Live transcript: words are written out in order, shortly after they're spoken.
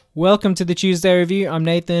Welcome to the Tuesday Review. I'm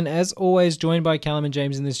Nathan, as always, joined by Callum and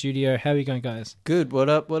James in the studio. How are you going, guys? Good. What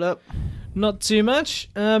up? What up? Not too much.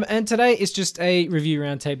 And today is just a review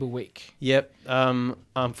roundtable week. Yep.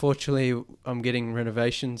 Unfortunately, I'm getting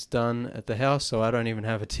renovations done at the house, so I don't even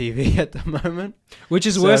have a TV at the moment. Which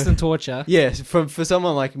is worse than torture. Yeah, for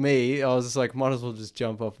someone like me, I was just like, might as well just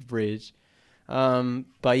jump off a bridge.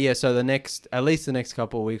 But yeah, so at least the next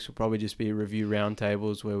couple of weeks will probably just be review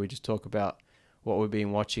roundtables where we just talk about what we've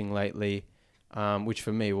been watching lately, which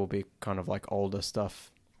for me will be kind of like older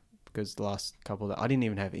stuff, because the last couple I didn't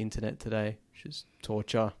even have internet today, which is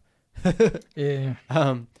torture. Yeah.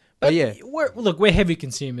 But yeah, we're heavy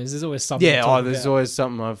consumers. There's always something. Yeah. There's always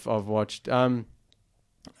something I've watched. Yeah,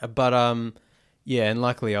 and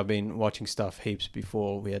luckily I've been watching stuff heaps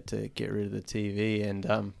before we had to get rid of the TV,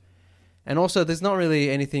 and also there's not really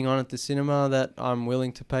anything on at the cinema that I'm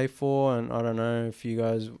willing to pay for, and I don't know if you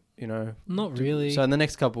guys, not really. So in the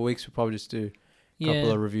next couple of weeks we'll probably just do a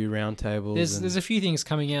couple of review roundtables. There's a few things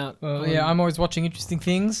coming out. Yeah, I'm always watching interesting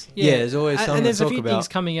things. Yeah, there's always something and there's to a talk few about. Things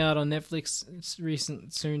coming out on Netflix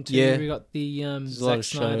soon too. Yeah. We got the Zack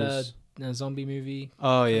Snyder zombie movie.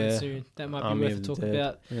 Oh yeah, soon. That might be worth to talk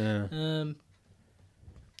about. Yeah.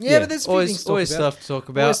 Yeah, but there's always stuff to talk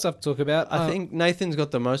about. Always stuff to talk about. I think Nathan's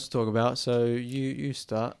got the most to talk about, so you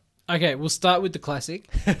start. Okay, we'll start with the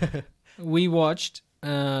classic. We watched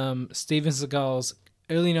Steven Seagal's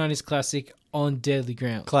early 90s classic On Deadly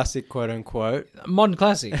Ground. Classic, quote unquote. Modern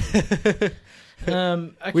classic.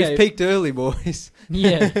 Okay. We've peaked early, boys.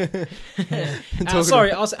 Yeah.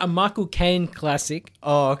 Sorry, also a Michael Caine classic.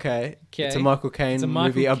 Oh, okay. It's a Michael Caine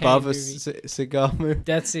movie above a Seagal movie.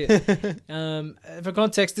 That's it. For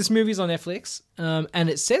context, this movie's on Netflix, and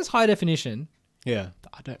it says high definition. Yeah.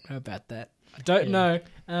 I don't know about that. I don't know.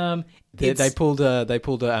 They pulled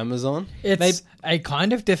a Amazon. It's a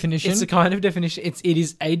kind of definition. It's a kind of definition. It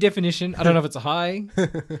is a definition. I don't know if it's a high.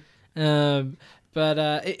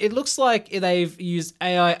 But it looks like they've used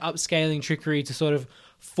AI upscaling trickery to sort of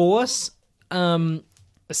force, I'd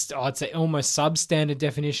say almost substandard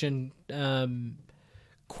definition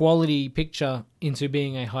quality picture into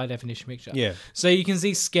being a high definition picture. Yeah. So you can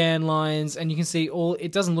see scan lines and you can see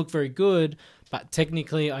it doesn't look very good, but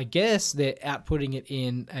technically I guess they're outputting it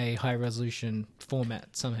in a high resolution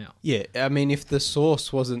format somehow. Yeah, I mean, if the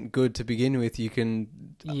source wasn't good to begin with, you can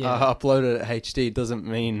upload it at HD. It doesn't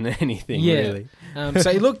mean anything, really.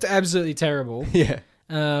 So it looked absolutely terrible. Yeah.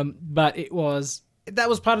 But that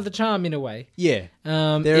was part of the charm in a way. Yeah.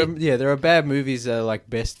 There are bad movies that are like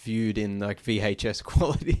best viewed in like VHS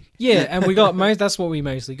quality. Yeah, and that's what we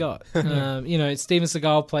mostly got. Steven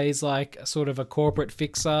Seagal plays like sort of a corporate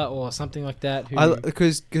fixer or something like that.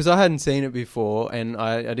 Because I hadn't seen it before, and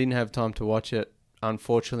I didn't have time to watch it,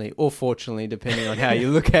 unfortunately, or fortunately, depending on how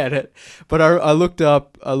you look at it. But I looked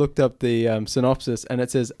up the synopsis, and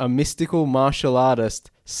it says a mystical martial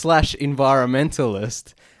artist /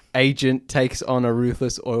 environmentalist agent takes on a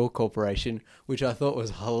ruthless oil corporation, which I thought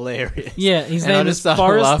was hilarious. Yeah, his name is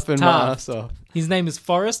Forrest Taft. His name is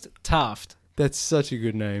Forrest Taft. That's such a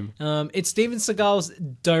good name. It's Steven Seagal's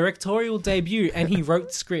directorial debut, and he wrote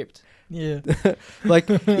the script. Yeah,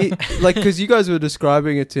 because you guys were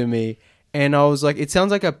describing it to me, and I was like, it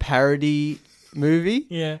sounds like a parody movie.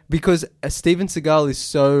 Yeah, because Steven Seagal is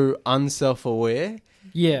so unself-aware.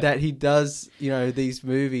 Yeah, that he does, these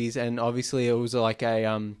movies, and obviously it was like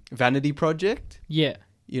a vanity project. Yeah,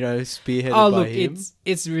 spearheaded by him.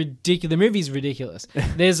 It's ridiculous. The movie's ridiculous.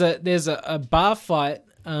 There's a bar fight.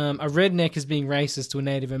 A redneck is being racist to a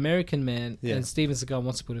Native American man, and Steven Seagal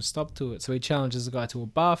wants to put a stop to it. So he challenges the guy to a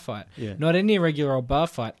bar fight. Yeah. Not any regular old bar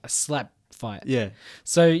fight, a slap fight. Yeah.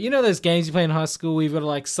 So those games you play in high school where you've got to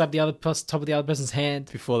like slap the other top of the other person's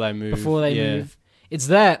hand before they move. Move. It's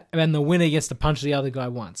that, and the winner gets to punch the other guy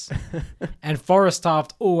once. And Forrest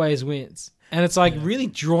Taft always wins. And it's like really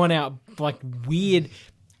drawn out, like weird,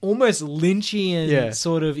 almost Lynchian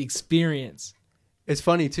sort of experience. It's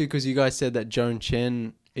funny too, because you guys said that Joan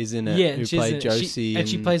Chen is in it, who played Josie in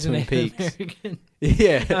she plays Twin an Peaks. American.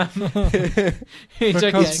 Yeah.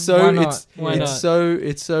 It's so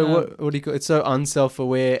what do you call it? It's so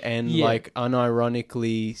unself-aware and like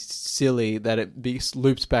unironically silly that it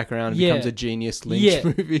loops back around and becomes a genius Lynch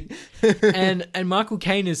movie. and Michael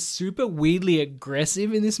Caine is super weirdly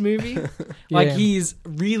aggressive in this movie. Like he's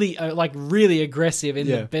really really aggressive in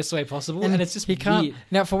the best way possible, and it's just weird.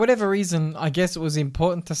 Now, for whatever reason, I guess it was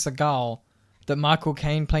important to Seagal that Michael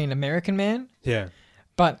Caine play an American man. Yeah.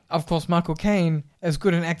 But, of course, Michael Caine, as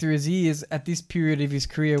good an actor as he is at this period of his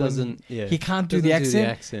career, he can't do the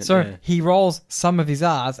accent. So he rolls some of his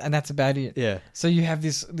R's, and that's about it. Yeah. So you have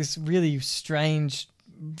this really strange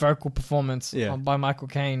vocal performance by Michael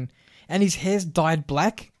Caine, and his hair's dyed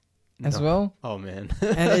black as well. Oh man,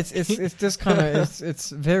 and it's just kind of it's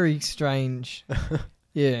very strange.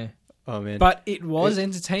 Yeah. Oh man, but it was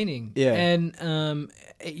entertaining. Yeah, and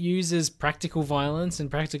it uses practical violence and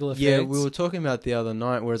practical effects. Yeah, we were talking about the other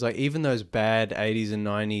night, whereas like even those bad 80s and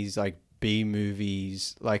 90s like B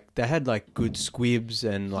movies, like they had like good squibs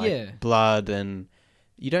and like blood, and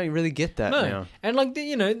you don't really get that now. And like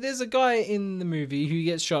there's a guy in the movie who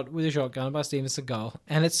gets shot with a shotgun by Steven Seagal,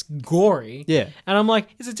 and it's gory. Yeah, and I'm like,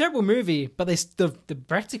 it's a terrible movie, but the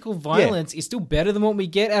practical violence is still better than what we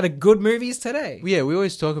get out of good movies today. Yeah, we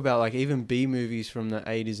always talk about like even B movies from the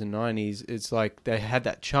 80s and 90s. It's like they had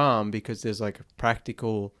that charm because there's like a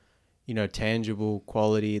practical, tangible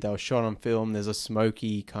quality. They were shot on film. There's a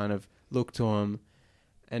smoky kind of look to them,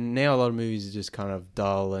 and now a lot of movies are just kind of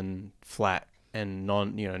dull and flat. And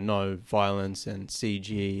no violence and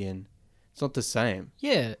CG, and it's not the same.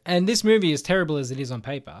 Yeah, and this movie is terrible as it is on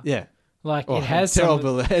paper. Yeah, like it has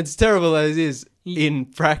terrible. It's terrible as it is in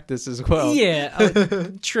practice as well.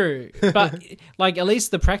 Yeah, true. But like at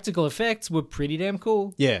least the practical effects were pretty damn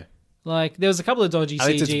cool. Yeah, like there was a couple of dodgy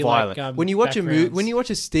CG. It's violent. Like, when you watch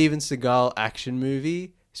a Steven Seagal action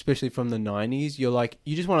movie, especially from the 90s, you're like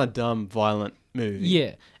you just want a dumb violent movie.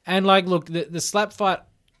 Yeah, and like look, the slap fight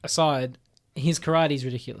aside. His karate is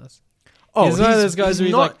ridiculous. Oh, he's one of those guys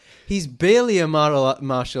where he's barely a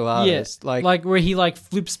martial artist. Yeah, like where he like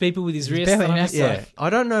flips people with his wrist. Yeah, I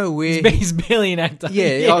don't know where he's barely an actor.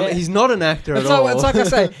 Yeah, he's not an actor at all. It's like I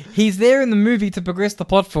say, he's there in the movie to progress the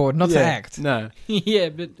plot forward, not to act. No, yeah,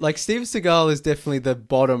 but like Steven Seagal is definitely the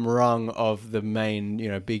bottom rung of the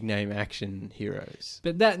main, big name action heroes.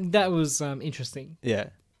 But that was interesting. Yeah,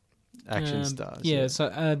 action stars. Yeah.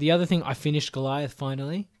 So the other thing, I finished Goliath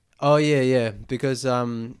finally. Oh yeah, because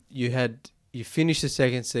you finished the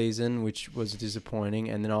second season, which was disappointing,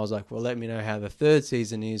 and then I was like, well, let me know how the third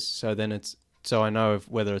season is, so I know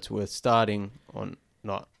whether it's worth starting or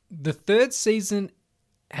not. The third season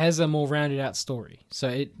has a more rounded out story, so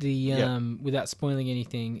without spoiling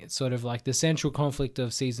anything, it's sort of like the central conflict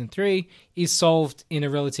of season 3 is solved in a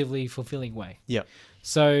relatively fulfilling way. Yeah.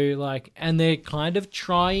 So, like, and they're kind of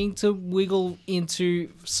trying to wiggle into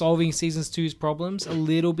solving season 2's problems a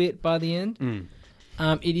little bit by the end.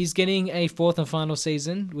 It is getting a fourth and final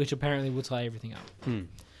season, which apparently will tie everything up.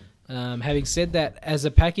 Having said that, as a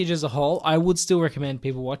package as a whole, I would still recommend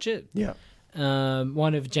people watch it. Yeah.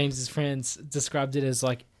 One of James's friends described it as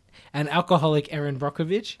like an alcoholic Erin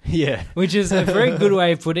Brockovich. Yeah. Which is a very good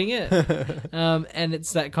way of putting it. And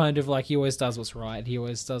it's that kind of like he always does what's right. He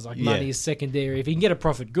always does like money is secondary. If he can get a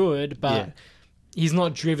profit, good, but he's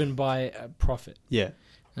not driven by a profit. Yeah.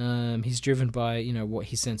 He's driven by, what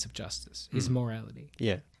his sense of justice, his morality.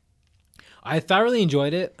 Yeah. I thoroughly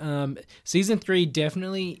enjoyed it. Season 3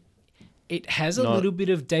 definitely... It has a little bit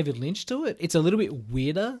of David Lynch to it. It's a little bit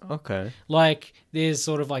weirder. Okay. Like, there's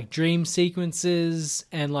sort of like dream sequences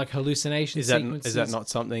and like hallucination sequences. Is that not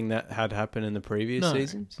something that had happened in the previous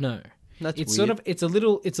seasons? No. That's weird. Sort of, it's a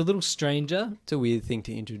little stranger. It's a weird thing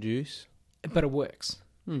to introduce. But it works.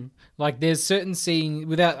 Like, there's certain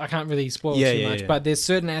scenes, I can't really spoil too much, but there's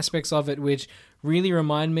certain aspects of it which really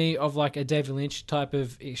remind me of like a David Lynch type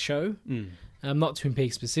of show. Not Twin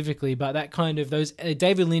Peaks specifically, but that kind of those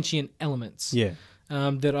David Lynchian elements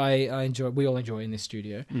that I enjoy. We all enjoy in this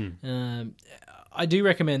studio. I do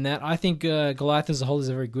recommend that. I think Goliath as a whole is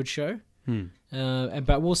a very good show.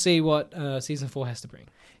 But we'll see what season 4 has to bring.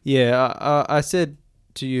 Yeah, I said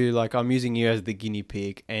to you, like, I'm using you as the guinea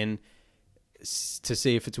pig and to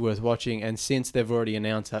see if it's worth watching. And since they've already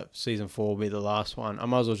announced that season 4 will be the last one, I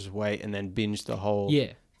might as well just wait and then binge the whole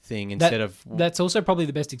thing instead of... That's also probably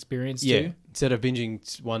the best experience too. Instead of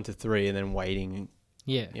binging 1 to 3 and then waiting.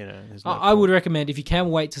 Yeah. There's I would recommend if you can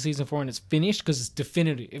wait to season 4 and it's finished because it's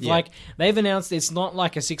definitive. Like, they've announced it's not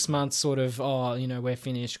like a 6 month sort of, we're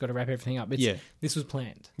finished, got to wrap everything up. This was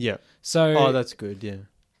planned. Yeah. So... Oh, that's good, yeah.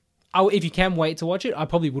 If you can wait to watch it, I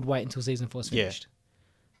probably would wait until season 4 is finished.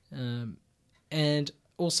 And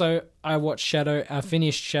also, I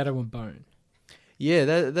finished Shadow and Bone.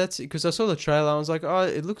 Yeah, that's because I saw the trailer. I was like, oh,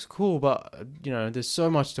 it looks cool, but there's so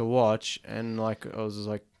much to watch, and like I was just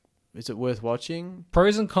like, is it worth watching?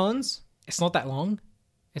 Pros and cons. It's not that long.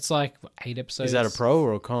 It's like 8 episodes. Is that a pro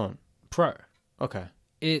or a con? Pro. Okay.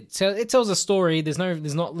 It tells a story. There's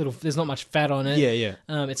not much fat on it. Yeah.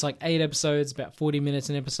 It's like 8 episodes, about 40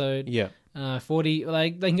 minutes an episode. Yeah. 40,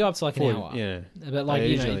 like they can go up to like 40, an hour. Yeah. But like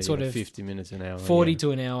it's sort of 50 minutes an hour. 40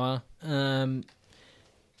 to an hour.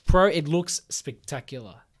 Pro, it looks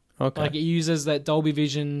spectacular. Okay. Like, it uses that Dolby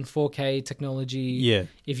Vision 4K technology. Yeah.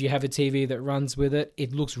 If you have a TV that runs with it,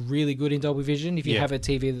 it looks really good in Dolby Vision if you have a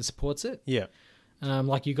TV that supports it. Yeah.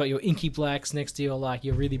 Like, you got your inky blacks next to your, like,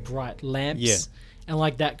 your really bright lamps. Yeah. And,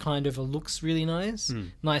 like, that kind of looks really nice.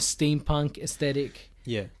 Nice steampunk aesthetic.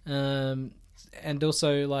 Yeah. And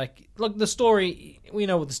also, like, look, the story, we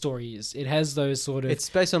know what the story is. It has those sort of... It's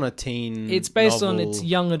based on a teen It's based novel. on its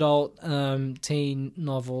young adult teen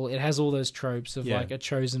novel. It has all those tropes of, like, a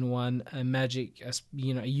chosen one, a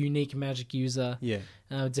unique magic user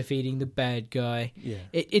defeating the bad guy. Yeah.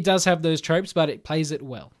 It does have those tropes, but it plays it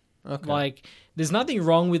well. Okay. Like, there's nothing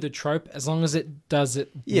wrong with the trope as long as it does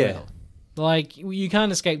it well. Like, you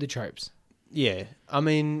can't escape the tropes. Yeah. I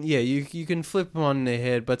mean, you can flip them on their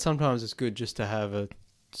head, but sometimes it's good just to have a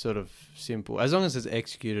sort of simple, as long as it's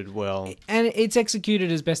executed well. And it's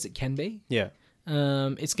executed as best it can be. Yeah.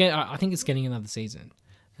 I think it's getting another season.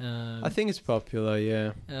 I think it's popular,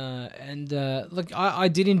 yeah. Look, I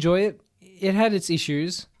did enjoy it. It had its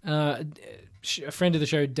issues. A friend of the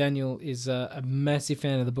show, Daniel, is a massive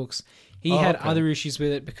fan of the books. He had other issues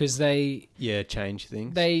with it because they... Yeah, change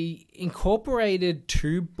things. They incorporated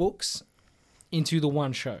 2 books into the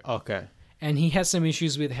one show. Okay. And he has some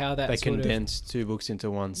issues with how that they condensed 2 books into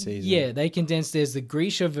one season. Yeah, they condensed. There's the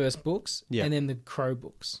Grisha-verse books and then the Crow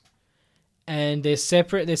books. And they're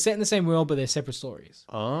separate. They're set in the same world, but they're separate stories.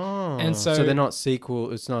 Oh. And so they're not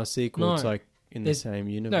sequel. It's not a sequel. No, it's like in the same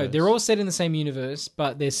universe. No, they're all set in the same universe,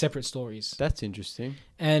 but they're separate stories. That's interesting.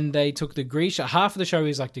 And they took the Grisha. Half of the show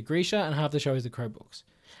is like the Grisha and half of the show is the Crow books.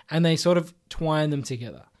 And they sort of twine them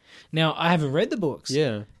together. Now, I haven't read the books.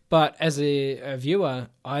 Yeah. But as a viewer,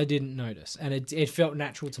 I didn't notice, and it felt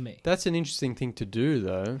natural to me. That's an interesting thing to do,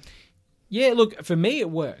 though. Yeah, look, for me, it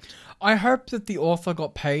worked. I hope that the author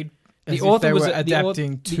got paid. The author was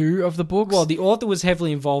adapting 2 of the books. Well, the author was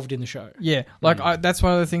heavily involved in the show. Yeah, like that's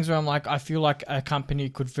one of the things where I'm like, I feel like a company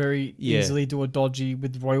could very easily do a dodgy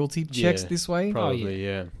with royalty checks this way. Probably,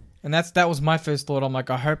 yeah. And that was my first thought. I'm like,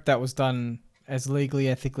 I hope that was done as legally,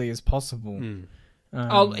 ethically as possible.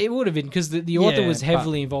 It would have been because the author was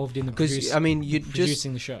heavily involved in the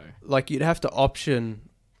producing the show. Like, you'd have to option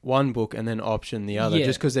one book and then option the other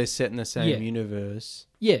just because they're set in the same universe.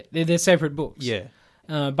 Yeah, they're separate books. Yeah.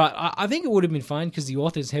 But I think it would have been fine because the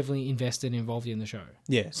author is heavily invested and involved in the show.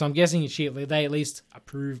 Yeah. So I'm guessing they at least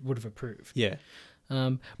would have approved. Yeah.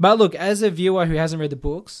 But look, as a viewer who hasn't read the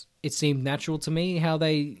books, it seemed natural to me how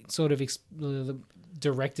they sort of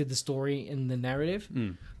directed the story in the narrative.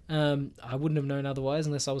 I wouldn't have known otherwise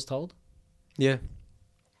unless I was told. Yeah.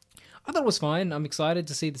 I thought it was fine. I'm excited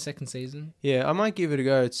to see the second season. Yeah, I might give it a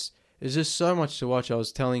go. There's just so much to watch. I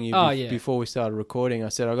was telling you before we started recording, I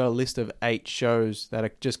said I got a list of 8 shows that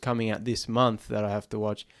are just coming out this month that I have to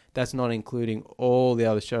watch. That's not including all the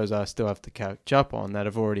other shows I still have to catch up on that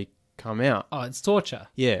have already come out. Oh, it's torture.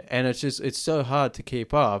 Yeah, and it's so hard to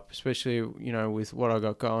keep up, especially, with what I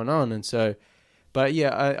got going on. And so, but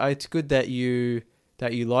yeah, it's good that you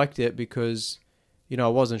liked it because, I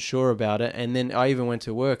wasn't sure about it. And then I even went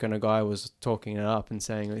to work and a guy was talking it up and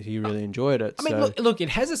saying that he really enjoyed it. I mean, look, it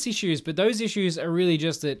has its issues, but those issues are really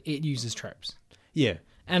just that it uses tropes. Yeah.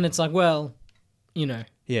 And it's like, well,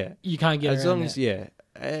 yeah, you can't get as long as,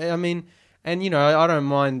 I mean, and, I don't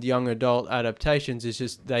mind young adult adaptations. It's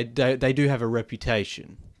just they do have a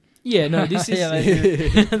reputation. Yeah, no, this is... they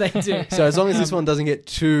do. They do. So as long as this one doesn't get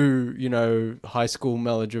too, high school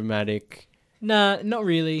melodramatic... Nah, not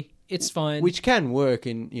really. It's fine. Which can work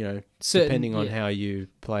in, depending on how you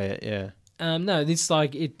play it, yeah. No, this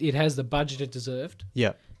it has the budget it deserved.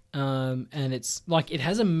 Yeah. And it's like it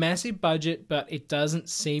has a massive budget, but it doesn't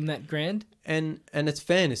seem that grand. And it's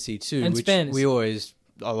fantasy too, and which fantasy. We always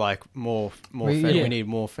are like more we need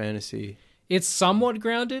more fantasy. It's somewhat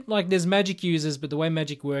grounded. Like there's magic users, but the way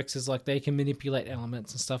magic works is like they can manipulate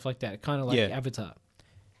elements and stuff like that, kind of like Avatar.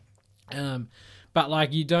 But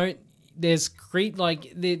like you don't. There's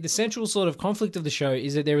the central sort of conflict of the show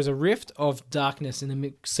is that there is a rift of darkness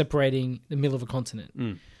separating the middle of a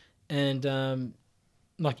continent, and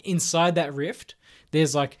like inside that rift,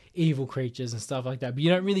 there's like evil creatures and stuff like that, but you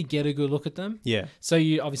don't really get a good look at them. Yeah. So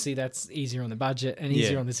you obviously that's easier on the budget and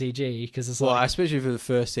easier on the CG because it's especially for the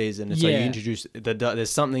first season, it's like you introduce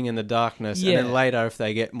there's something in the darkness, and then later if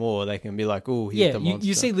they get more, they can be like, oh, here's the monster.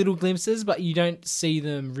 You see little glimpses, but you don't see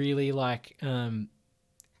them really like.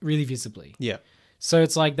 Really visibly. Yeah. So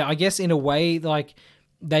it's like, I guess in a way, like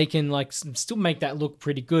they can like still make that look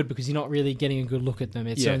pretty good because you're not really getting a good look at them.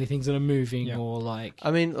 It's only things that are moving or like... I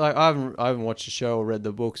mean, like I haven't watched the show or read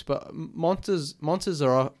the books, but monsters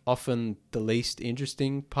are often the least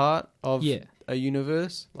interesting part of a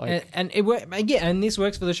universe. Like, and this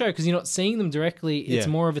works for the show because you're not seeing them directly. It's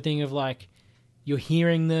more of a thing of like you're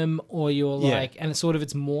hearing them, or you're like, and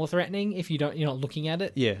it's more threatening if you're not looking at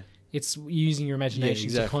it. Yeah, it's using your imagination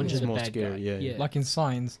to conjure the bad guy. Yeah, like in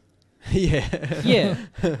Signs. yeah,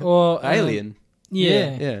 or Alien.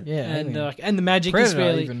 And the magic is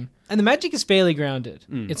fairly grounded.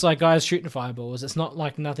 It's like guys shooting fireballs. It's not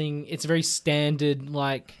like nothing. It's very standard,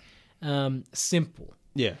 like simple.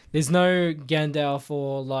 Yeah, there's no Gandalf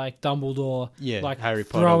or like Dumbledore, like Harry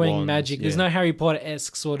Potter throwing wands, magic. There's no Harry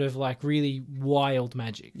Potter-esque sort of like really wild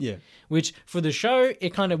magic. Yeah, which for the show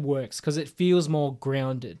it kind of works because it feels more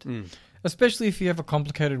grounded. Especially if you have a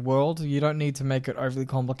complicated world, you don't need to make it overly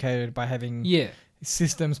complicated by having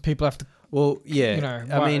systems people have to. Well, yeah,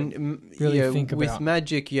 I mean, really think with about.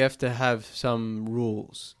 magic, you have to have some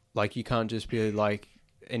rules. Like, you can't just be like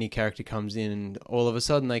any character comes in and all of a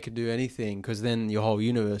sudden they could do anything, because then your whole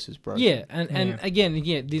universe is broken. Yeah, and again,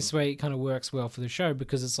 this way it kind of works well for the show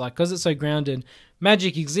because it's like, because it's so grounded,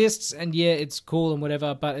 magic exists and it's cool and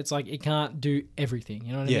whatever, but it's like it can't do everything.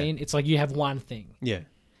 You know what I mean? It's like you have one thing. Yeah.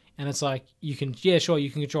 And it's like you can, you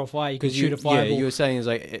can control fire, you can shoot a fireball. Yeah, you were saying is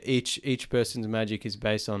like each person's magic is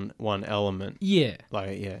based on one element. Yeah.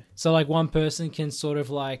 Like, So like one person can sort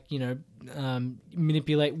of like,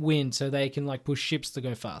 manipulate wind so they can like push ships to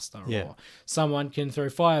go faster. Yeah. Or someone can throw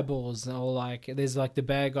fireballs, or like there's like the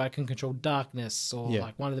bad guy can control darkness, or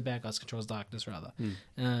like one of the bad guys controls darkness rather.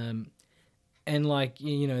 And like,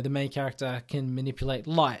 the main character can manipulate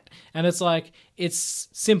light. And it's like, it's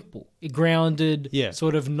simple, grounded,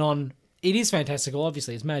 sort of it is fantastical,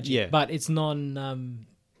 obviously, it's magic, but it's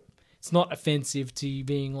it's not offensive to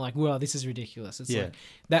being like, well, this is ridiculous. It's like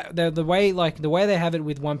that the way they have it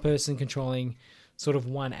with one person controlling sort of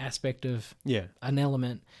one aspect of an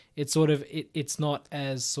element. It's sort of it's not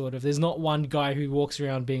as sort of, there's not one guy who walks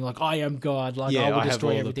around being like, I am God, like I will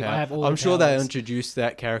destroy everything. I have all the powers. I'm sure they introduced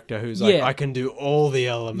that character who's like, I can do all the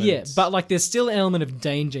elements. Yeah, but like there's still an element of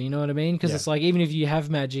danger, you know what I mean? Because it's like, even if you have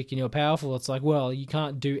magic and you're powerful, it's like, well, you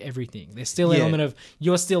can't do everything. There's still an element of,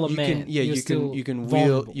 you're still a man. You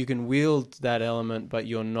can wield that element, but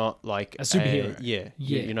you're not like a superhero.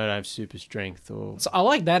 You don't have super strength or. So I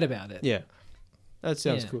like that about it. Yeah, that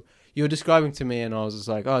sounds cool. You were describing to me, and I was just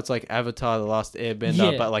like, oh, it's like Avatar: The Last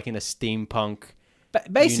Airbender, but like in a steampunk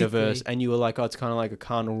universe. And you were like, oh, it's kind of like a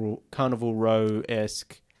Carnival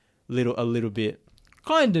Row-esque, a little bit.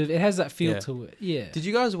 Kind of. It has that feel to it. Yeah. Did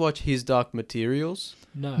you guys watch His Dark Materials?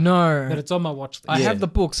 No. But it's on my watch list. I have the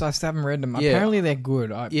books. I still haven't read them. Yeah. Apparently they're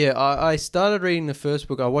good. I started reading the first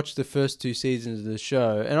book. I watched the first 2 seasons of the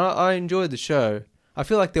show, and I enjoyed the show. I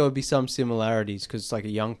feel like there would be some similarities because it's like a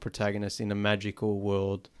young protagonist in a magical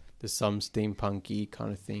world. There's some steampunky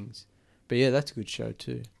kind of things. But yeah, that's a good show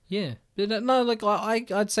too. Yeah. But no, like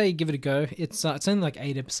I'd say give it a go. It's only like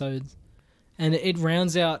 8 episodes. And it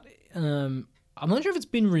rounds out... I'm not sure if it's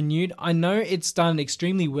been renewed. I know it's done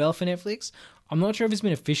extremely well for Netflix. I'm not sure if it's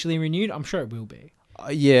been officially renewed. I'm sure it will be.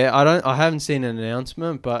 I haven't seen an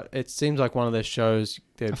announcement, but it seems like one of their shows...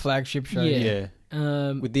 A flagship show. Yeah.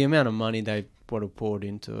 With the amount of money they would have poured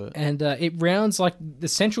into it. And it rounds, like, the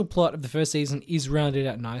central plot of the first season is rounded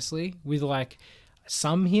out nicely with, like,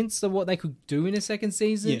 some hints of what they could do in a second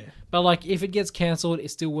season. Yeah. But, like, if it gets cancelled,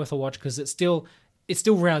 it's still worth a watch because it still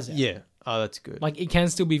rounds out. Yeah. Oh, that's good. Like, it can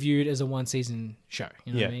still be viewed as a one-season show.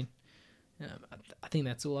 You know what I mean? I think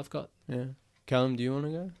that's all I've got. Yeah. Callum, do you want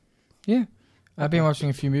to go? Yeah. I've been watching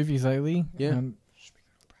a few movies lately. Yeah.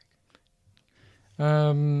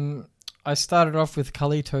 I started off with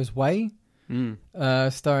Carlito's Way.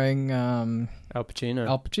 Starring Al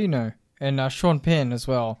Pacino and Sean Penn as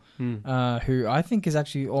well, who I think is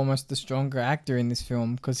actually almost the stronger actor in this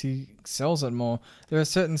film because he sells it more. There are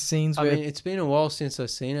certain scenes where... I mean, it's been a while since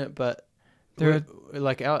I've seen it, but that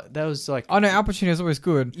was like... Oh no, Al Pacino is always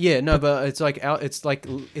good. Yeah, no, but it's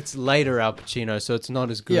later Al Pacino, so it's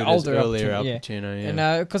not as good as earlier Al Pacino. Yeah.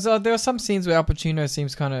 And because there are some scenes where Al Pacino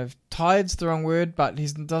seems kind of tired's the wrong word, but he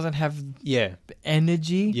doesn't have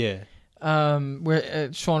energy. Yeah.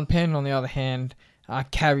 Where Sean Penn, on the other hand,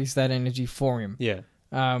 carries that energy for him. Yeah.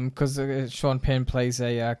 Because Sean Penn plays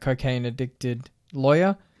a cocaine-addicted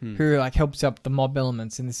lawyer who like helps up the mob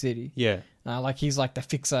elements in the city. Yeah. Like he's like the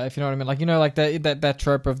fixer, if you know what I mean. Like, you know, like that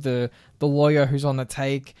trope of the lawyer who's on the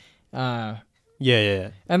take. Yeah.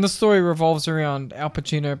 And the story revolves around Al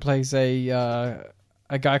Pacino plays a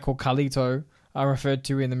guy called Carlito, referred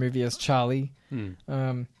to in the movie as Charlie.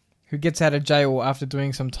 Who gets out of jail after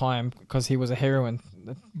doing some time because he was a heroin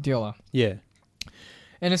dealer. Yeah.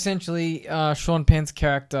 And essentially, Sean Penn's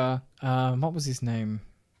character, what was his name?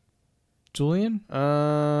 Julian?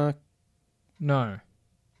 No.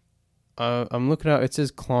 I'm looking up. It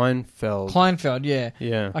says Kleinfeld. Kleinfeld, yeah.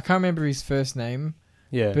 Yeah. I can't remember his first name,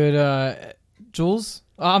 Yeah. but Jules.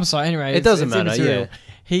 Oh, I'm sorry. Anyway, It doesn't matter. immaterial.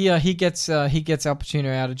 Yeah. He gets Al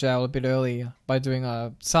Pacino out of jail a bit early by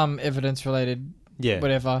doing some evidence related Yeah.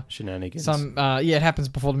 whatever. Shenanigans. It happens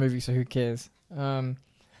before the movie, so who cares?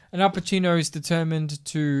 And Al Pacino is determined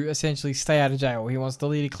to essentially stay out of jail. He wants to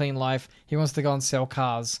lead a clean life. He wants to go and sell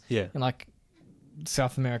cars Yeah. in like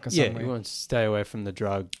South America Yeah. somewhere. He wants to stay away from the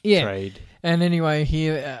drug Yeah. trade. And anyway, he,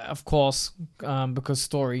 of course, because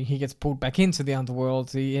story, he gets pulled back into the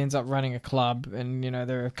underworld. He ends up running a club, and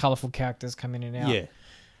there are colourful characters coming in and out. Yeah.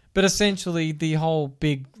 But essentially, the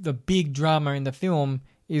big drama in the film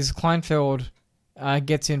is Kleinfeld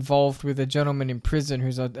gets involved with a gentleman in prison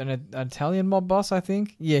who's an Italian mob boss, I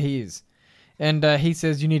think. Yeah, he is. And he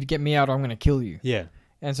says, "You need to get me out, or I'm going to kill you." Yeah.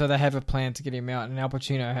 And so they have a plan to get him out, and Al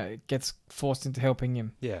Pacino gets forced into helping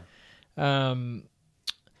him. Yeah.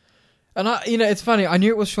 And it's funny. I knew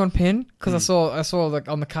it was Sean Penn because I saw like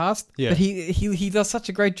on the cast. Yeah. But he does such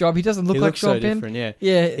a great job. He doesn't look He like looks Sean so Penn. different. Yeah.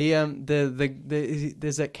 Yeah. He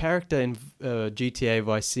there's that character in GTA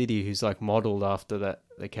Vice City who's like modeled after the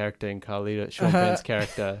character in Carlito, Sean Penn's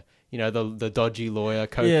character. The dodgy lawyer,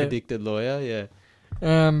 coke addicted lawyer. Yeah.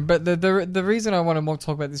 But the reason I want to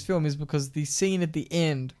talk about this film is because the scene at the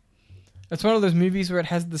end, it's one of those movies where it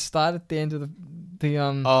has the start at the end of the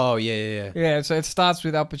Oh yeah. yeah. So it starts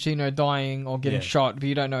with Al Pacino dying or getting Yeah. shot, but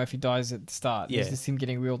you don't know if he dies at the start. Yeah. It's just him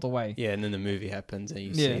getting wheeled away. Yeah, and then the movie happens and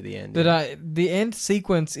you Yeah. see the end. But the end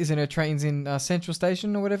sequence is in a train's in Central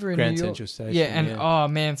Station or whatever in Grand New York. Central Station. Yeah, and oh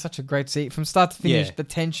man, such a great scene from start to finish. Yeah. The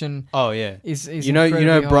tension oh yeah. is you know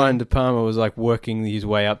incredibly Brian high. De Palma was like working his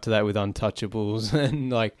way up to that with Untouchables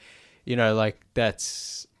and like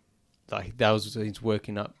that's like that was he's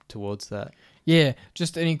working up towards that. Yeah,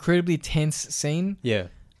 just an incredibly tense scene. Yeah.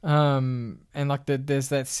 And like there's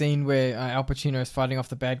that scene where Al Pacino is fighting off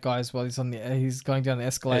the bad guys while he's going down the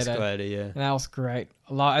escalator. Yeah. And that was great.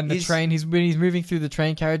 A lot. And the He's- train, when he's moving through the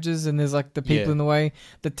train carriages and there's like the people Yeah. in the way.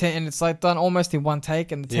 And it's like done almost in one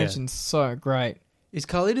take, and the Yeah. tension's so great. Is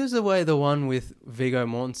Carlito's Away the one with Viggo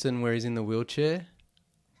Mortensen where he's in the wheelchair?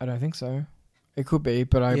 I don't think so. It could be,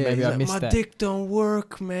 but he's maybe I like, missed my that. dick don't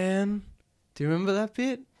work, man. Do you remember that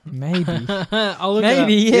bit? Maybe. I'll look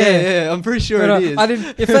Maybe, it up. yeah. I'm pretty sure But, it is. I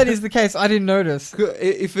didn't. If that is the case, I didn't notice.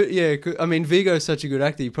 I mean, Viggo's such a good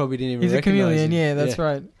actor, you probably didn't even He's a recognize chameleon. him. Yeah, that's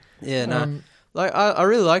right. Yeah, no. Um, Like, I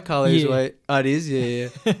really like Carlito's Yeah. Way. Oh, it is, yeah.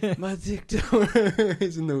 My dick don't work.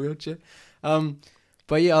 He's in the wheelchair.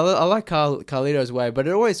 But yeah, I like Carlito's Way, but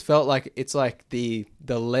it always felt like it's like the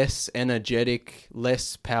less energetic,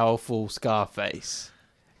 less powerful Scarface.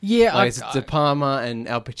 yeah, Like it's De Palma and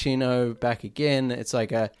Al Pacino back again. It's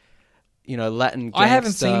like a, Latin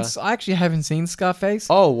gangster. I actually haven't seen Scarface.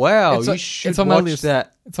 Oh wow! It's You on- should it's on my watch list.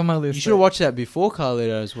 that. It's on my list. You should have watched that before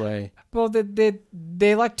Carlito's Way. Well,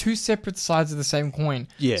 they're like two separate sides of the same coin.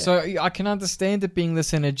 Yeah. So I can understand it being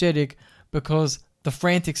less energetic because the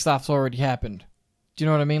frantic stuff's already happened. Do you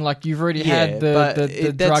know what I mean? Like you've already had but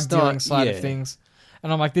the that's drug dealing not- side yeah. of things,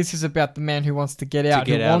 and I'm like, this is about the man who wants to get out,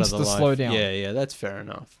 to get who out wants of to the life. slow down. Yeah, that's fair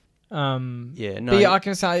enough. Yeah, no. But yeah, I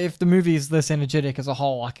can say if the movie is less energetic as a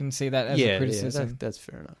whole, I can see that as a criticism. that's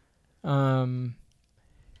fair enough. And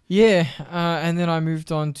then I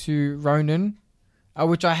moved on to Ronin,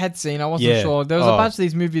 which I had seen. I wasn't sure. There was a bunch of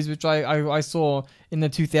these movies which I saw in the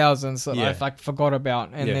 2000s that I like forgot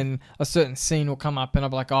about, and then a certain scene will come up, and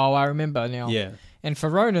I'm like, oh, I remember now. Yeah. And for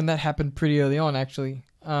Ronin, that happened pretty early on, actually.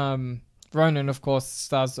 Ronin, of course,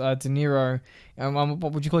 stars De Niro.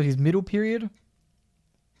 What would you call it? His middle period?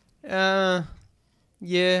 Yeah.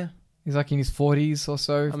 He's like in his 40s or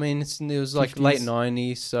so. I mean, it was like 50s. late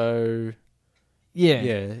 90s, so Yeah.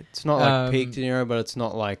 it's not like peak De Niro, but it's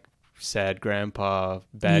not like sad grandpa,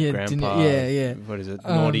 bad Yeah, grandpa. yeah. What is it?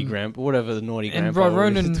 Naughty grandpa, whatever the naughty And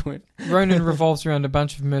grandpa. Ronin revolves around a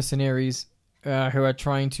bunch of mercenaries who are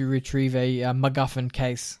trying to retrieve a MacGuffin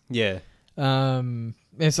case. Yeah. And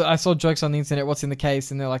so I saw jokes on the internet, what's in the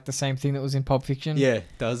case, and they're like the same thing that was in Pulp Fiction. Yeah,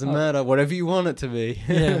 doesn't matter. Whatever you want it to be.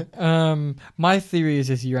 Yeah. My theory is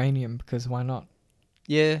it's uranium, because why not?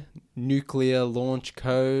 Yeah, nuclear launch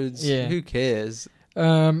codes. Yeah. Who cares?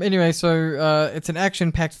 Anyway, so it's an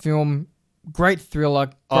action-packed film, great thriller,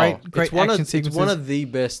 great action sequences. It's one of the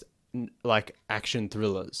best like action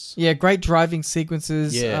thrillers. Yeah, great driving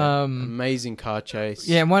sequences. Yeah, amazing car chase.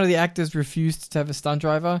 Yeah, and one of the actors refused to have a stunt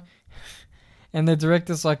driver. And the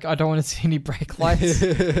director's like, I don't want to see any brake lights. So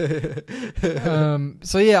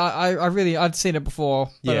yeah, I'd seen it before,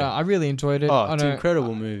 but I really enjoyed it. Oh, it's an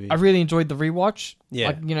incredible movie. I really enjoyed the rewatch.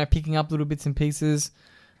 Yeah. Like, picking up little bits and pieces.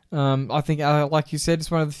 I think, like you said, it's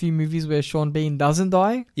one of the few movies where Sean Bean doesn't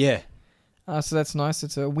die. Yeah. So that's nice.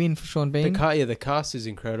 It's a win for Sean Bean. The cast is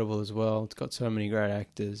incredible as well. It's got so many great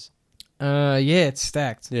actors. Yeah, it's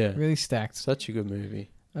stacked. Yeah. Really stacked. Such a good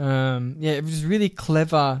movie. Yeah, it was really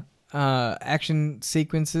clever action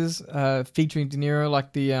sequences featuring De Niro,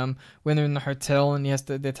 like the when they're in the hotel and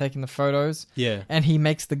they're taking the photos. Yeah. And he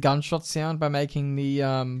makes the gunshot sound by making the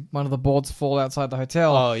one of the boards fall outside the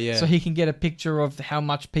hotel. Oh yeah. So he can get a picture of how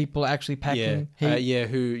much people are actually packing.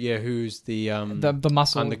 Who's the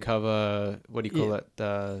muscle undercover? What do you call it?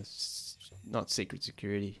 Not secret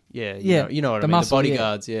security. Yeah. You know what I mean. muscle, the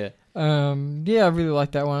bodyguards. Yeah. I really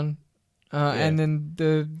like that one. And then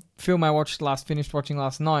the film I finished watching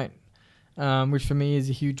last night, which for me is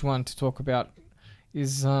a huge one to talk about,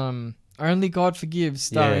 is Only God Forgives,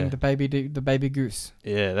 starring the baby goose.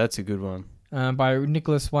 Yeah, that's a good one. By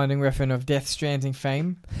Nicholas Winding Refn of Death Stranding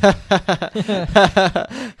fame.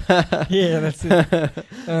 Yeah, that's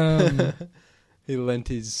it. He lent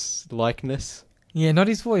his likeness. Yeah, not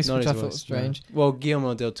his voice, Not which his I thought voice, was strange. No. Well,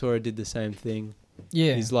 Guillermo del Toro did the same thing.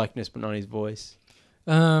 Yeah, His likeness, but not his voice.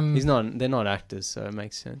 They're not actors, so it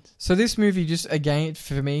makes sense. So this movie just, again,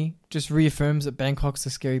 for me, just reaffirms that Bangkok's a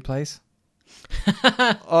scary place.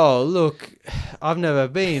 Oh, look, I've never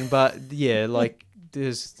been, but yeah, like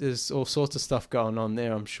there's all sorts of stuff going on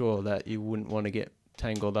there, I'm sure, that you wouldn't want to get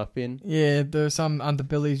tangled up in. Yeah, there's some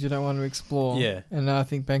underbellies you don't want to explore. Yeah. And I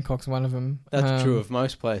think Bangkok's one of them. That's true of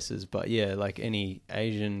most places, but yeah, like any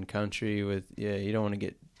Asian country you don't want to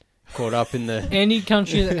get caught up in the... Any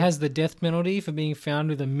country that has the death penalty for being found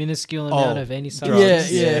with a minuscule amount of any drugs.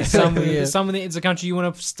 substance. Yeah. It's a country you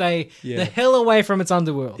want to stay Yeah. the hell away from its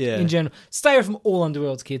underworld in general. Stay away from all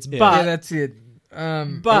underworld's kids. Yeah. But Yeah, that's it.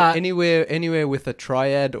 but anywhere with a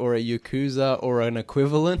triad or a yakuza or an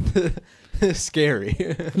equivalent, scary.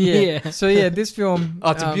 Yeah. So yeah, this film.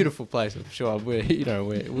 Oh, it's a beautiful place, I'm sure. You know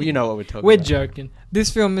what we're talking we're about. joking. This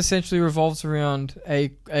film essentially revolves around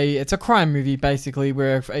it's a crime movie basically,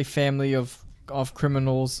 where a family of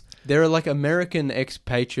criminals. There are like American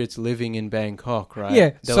expatriates living in Bangkok, right?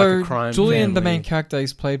 Yeah. They're so like a crime Julian, the family. main character,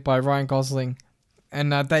 is played by Ryan Gosling,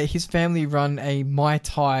 and his family run a Muay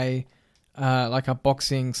Thai, like a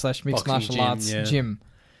boxing / mixed martial arts gym.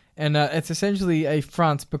 And it's essentially a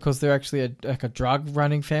front because they're actually a drug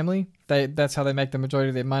running family. That's how they make the majority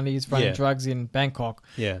of their money, is running drugs in Bangkok,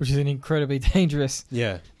 which is an incredibly dangerous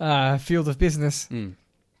field of business. Mm.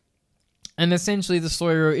 And essentially, the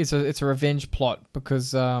story is a revenge plot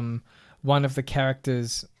because one of the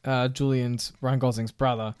characters, Julian's Ryan Gosling's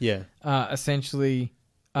brother, essentially.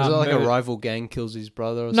 Is it like a rival gang kills his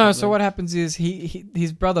brother or something? No, so what happens is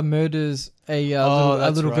his brother murders a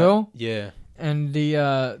little girl. Yeah. And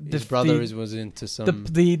his brother was into some...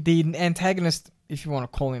 The antagonist, if you want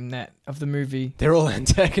to call him that, of the movie. They're all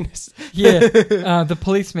antagonists. Yeah. The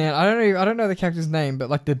policeman, I don't know the character's name, but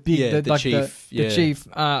like the chief. The chief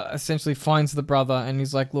essentially finds the brother and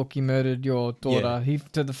he's like, look, he murdered your daughter. He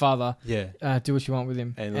to the father. Yeah. Do what you want with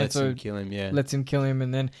him. And lets him kill him, Lets him kill him,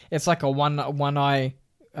 and then it's like a one eye...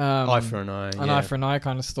 eye for an eye. Eye for an eye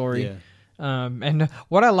kind of story. Yeah. And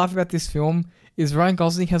what I love about this film is Ryan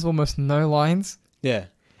Gosling has almost no lines. Yeah.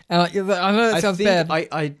 And I know that sounds bad.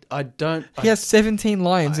 I don't... He has 17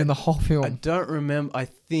 lines in the whole film. I don't remember... I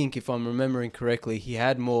think, if I'm remembering correctly, he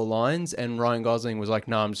had more lines and Ryan Gosling was like,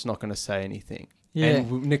 no, I'm just not going to say anything. Yeah.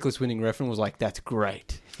 And Nicholas Winding Refn was like, that's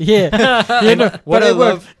great. Yeah. What I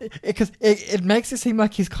love... Because it makes it seem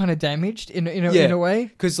like he's kind of damaged in a way.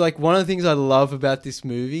 Because like one of the things I love about this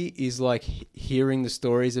movie is like hearing the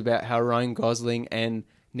stories about how Ryan Gosling and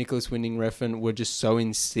Nicholas Winding Refn were just so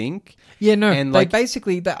in sync. Yeah, no, and they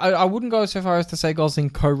basically... I wouldn't go so far as to say Gosling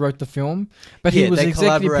co-wrote the film, but he was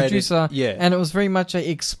executive producer, and it was very much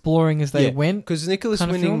exploring as they went. Because Nicholas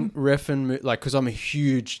Winding Refn... Like, because I'm a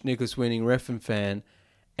huge Nicholas Winding Refn fan,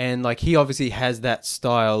 and like he obviously has that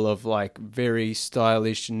style of like very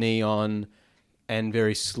stylish neon and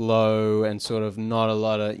very slow and sort of not a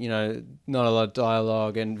lot of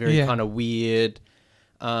dialogue and very kind of weird.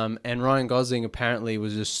 And Ryan Gosling apparently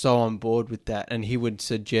was just so on board with that, and he would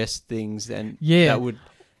suggest things, and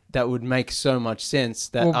that would make so much sense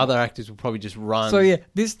that other actors would probably just run. So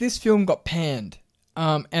this film got panned,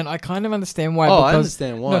 and I kind of understand why. I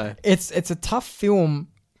understand why. No, it's a tough film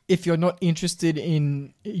if you're not interested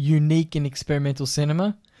in unique and experimental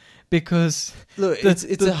cinema, because look,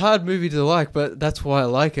 it's a hard movie to like, but that's why I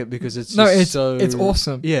like it, because it's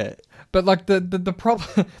awesome. Yeah. But like the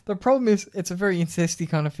problem is it's a very incesty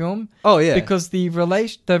kind of film. Oh yeah, because the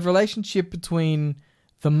relationship between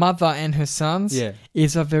the mother and her sons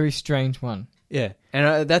is a very strange one. Yeah,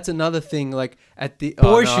 and that's another thing. Like at the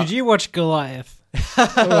should you watch Goliath?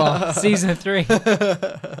 Season 3.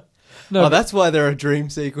 No, Oh, that's why there are dream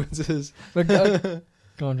sequences. but,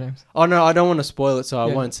 go on, James. Oh no, I don't want to spoil it, so I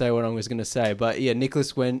Yeah. won't say what I was going to say. But yeah,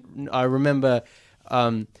 I remember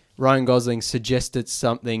Ryan Gosling suggested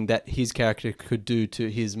something that his character could do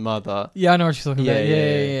to his mother. Yeah, I know what you're talking about.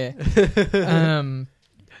 Yeah.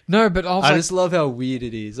 No, but I was I like, just love how weird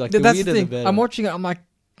it is. Like the that's weirder the the thing. better. I'm watching it. I'm like,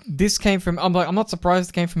 I'm not surprised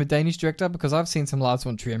it came from a Danish director because I've seen some Lars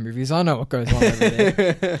von Trier movies. I know what goes on over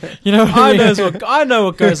there. You know what I mean? I know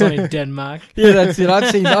what goes on in Denmark. Yeah, that's it. I've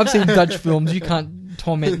seen Dutch films. You can't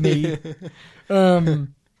torment me. But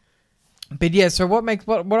yeah, so what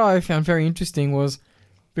I found very interesting was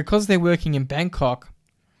because they're working in Bangkok,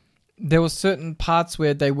 there were certain parts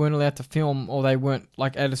where they weren't allowed to film or they weren't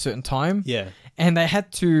like at a certain time. Yeah. And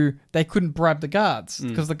they couldn't bribe the guards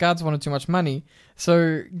because the guards wanted too much money.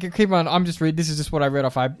 So keep in mind, this is just what I read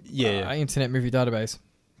off Internet Movie Database.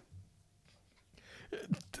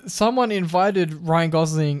 Someone invited Ryan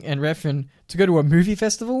Gosling and Refn to go to a movie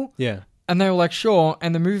festival. Yeah. And they were like, sure.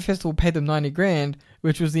 And the movie festival paid them $90,000,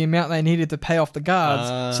 which was the amount they needed to pay off the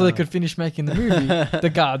guards so they could finish making the movie.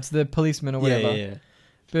 The guards, the policemen or whatever. Yeah.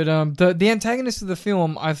 But the antagonist of the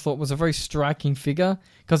film, I thought, was a very striking figure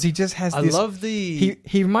because he just has this... I love the...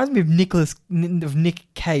 He reminds me of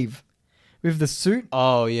Nick Cave with the suit.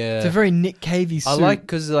 Oh, yeah. It's a very Nick Cavey suit. I like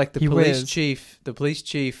because like the police wears. chief. The police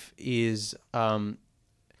chief is.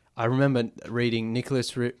 I remember reading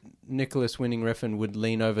Nicholas Winding Refn would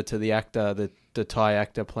lean over to the actor, the Thai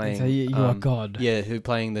actor playing. So you are God. Yeah, who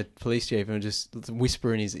playing the police chief and would just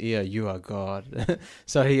whisper in his ear, "You are God."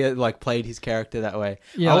 So he like played his character that way.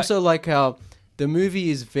 Yeah, I also like how the movie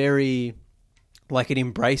is very, like it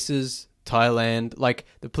embraces Thailand. Like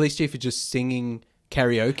the police chief is just singing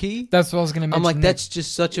karaoke. That's what I was going to mention. I'm like, next. that's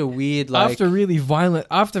just such a weird like. After really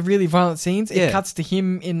violent scenes, it cuts to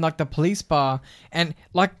him in like the police bar, and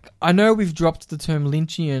like I know we've dropped the term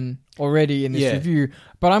Lynchian already in this review,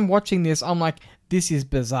 but I'm watching this, I'm like, this is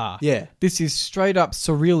bizarre. Yeah, this is straight up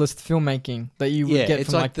surrealist filmmaking that you would get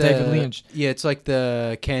from like David Lynch. Yeah, it's like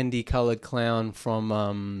the candy-colored clown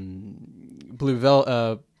from Blue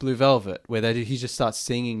Velvet, where he just starts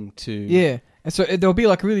singing to. Yeah. And so there'll be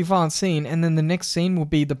like a really violent scene, and then the next scene will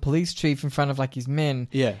be the police chief in front of like his men.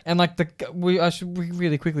 Yeah. And like we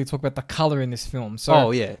really quickly talk about the color in this film.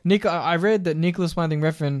 So I read that Nicholas Winding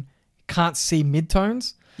Refn can't see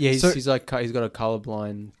midtones. Yeah, he's got a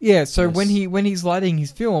colorblind. Yeah, so when he's lighting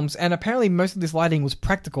his films, and apparently most of this lighting was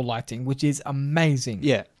practical lighting, which is amazing.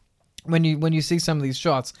 Yeah. When you see some of these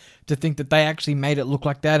shots, to think that they actually made it look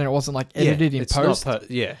like that and it wasn't like edited in post. I'm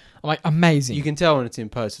like, amazing. You can tell when it's in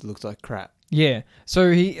post, it looks like crap. Yeah. So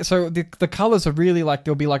the colors are really like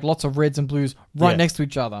there'll be like lots of reds and blues right next to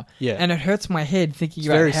each other. Yeah. And it hurts my head thinking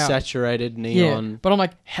about very saturated neon. Yeah. But I'm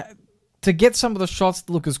like, to get some of the shots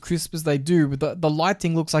to look as crisp as they do, but the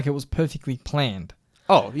lighting looks like it was perfectly planned.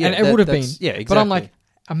 Oh yeah, and it would have been. Yeah, exactly. But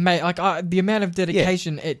I'm like, the amount of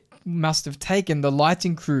dedication it must have taken the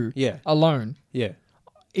lighting crew. Alone. Yeah.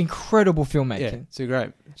 Incredible filmmaking. Yeah, it's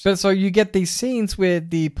great. But so you get these scenes where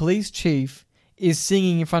the police chief is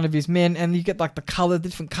singing in front of his men, and you get like the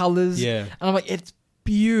different colors. Yeah. And I'm like, it's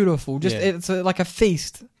beautiful. Just it's like a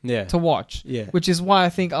feast to watch. Yeah. Which is why I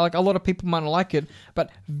think like a lot of people might not like it, but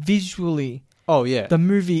visually, the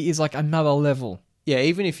movie is like another level. Yeah,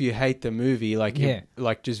 even if you hate the movie,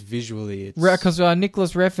 like just visually, it's because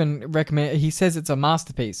Nicholas Refn he says it's a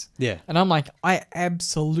masterpiece. Yeah. And I'm like, I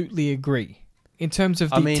absolutely agree. In terms of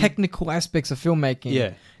the technical aspects of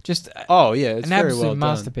filmmaking, just it's an very absolute well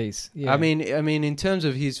masterpiece. Yeah. I mean, in terms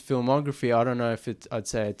of his filmography, I don't know if I'd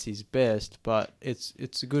say it's his best, but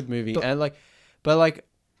it's a good movie. I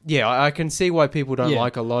can see why people don't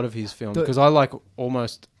like a lot of his films because I like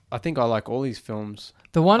all his films.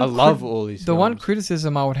 I love all these. The one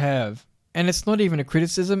criticism I would have, and it's not even a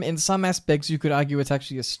criticism, in some aspects you could argue it's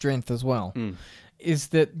actually a strength as well, is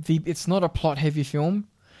that it's not a plot-heavy film.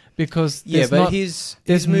 Because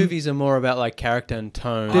his movies are more about like character and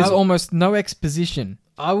tone. There's almost no exposition.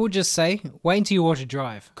 I would just say, wait until you watch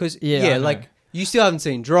Drive. Because you still haven't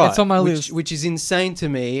seen Drive. It's on my list, which is insane to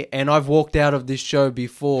me. And I've walked out of this show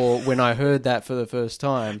before when I heard that for the first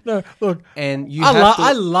time. No, look, and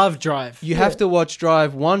I love Drive. You have to watch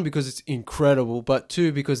Drive, one because it's incredible, but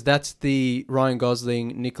two because that's the Ryan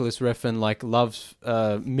Gosling, Nicholas Refn loves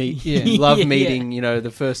meeting. You know,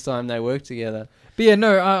 the first time they work together. But yeah,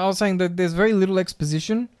 no, I was saying that there's very little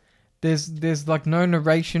exposition. There's like no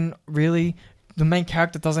narration, really. The main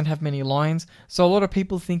character doesn't have many lines. So a lot of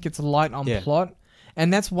people think it's light on plot.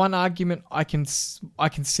 And that's one argument I can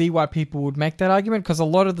see why people would make that argument, because a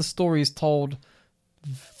lot of the story is told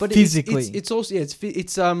physically. It's also,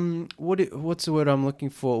 what's the word I'm looking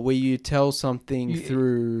for? Where you tell something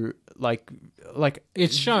through like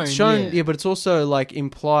It's shown, yeah, but it's also like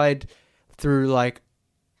implied through like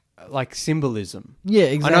symbolism. Yeah,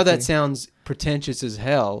 exactly. I know that sounds pretentious as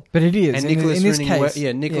hell, but it is. and in Nicholas this Winding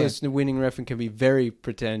case, Nicholas Winding Refn can be very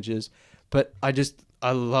pretentious, but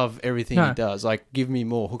I love everything he does. Like, give me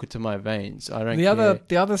more, hook it to my veins. I don't care.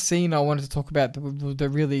 The other scene I wanted to talk about that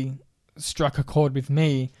really struck a chord with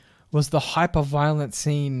me was the hyper-violent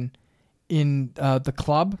scene in the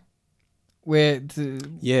club where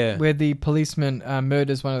the policeman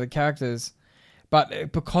murders one of the characters.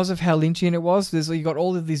 But because of how Lynchian it was, you got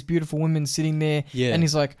all of these beautiful women sitting there, and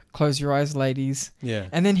he's like, "Close your eyes, ladies." Yeah.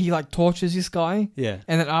 And then he like tortures this guy. Yeah.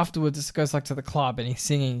 And then afterwards, it goes like to the club, and he's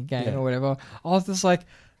singing again or whatever. I was just like,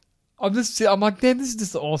 I'm like, damn, this is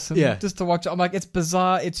just awesome. Yeah. Just to watch it. I'm like, it's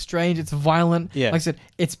bizarre, it's strange, it's violent. Yeah. Like I said,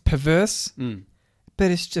 it's perverse,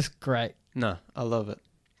 but it's just great. No, I love it.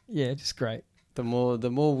 Yeah, just great. The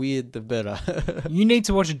more weird, the better. You need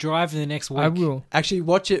to watch a Drive in the next week. I will. Actually,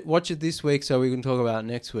 watch it this week so we can talk about it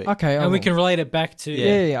next week. Okay, and we can relate it back to...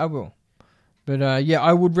 Yeah, I will. But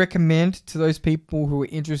I would recommend to those people who are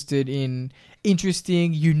interested in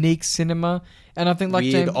interesting, unique cinema. And I think like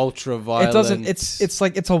weird, James, ultra violent. it doesn't. It's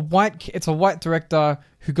like it's a white director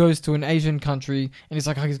who goes to an Asian country and he's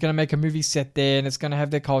like, oh, he's going to make a movie set there and it's going to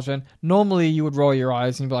have their culture. And normally you would roll your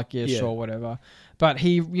eyes and you'd be like, yeah, sure, whatever. But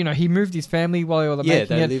he moved his family while they were making it.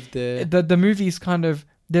 Yeah, they lived there. The movie's kind of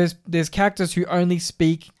there's characters who only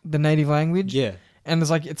speak the native language. Yeah, and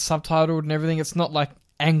there's like it's subtitled and everything. It's not like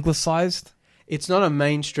anglicized. It's not a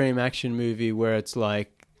mainstream action movie where it's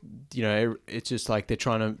like, it's just like they're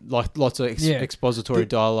trying to like lots of expository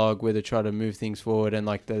dialogue where they try to move things forward, and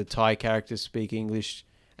like the Thai characters speak English,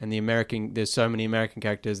 and there's so many American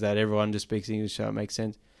characters that everyone just speaks English, so it makes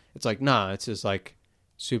sense. It's like it's just like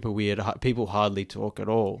super weird. People hardly talk at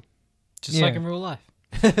all, just like in real life.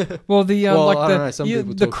 Well, the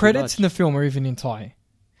talk credits in the film are even in Thai.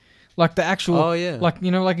 Like the actual, like what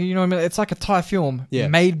I mean. It's like a Thai film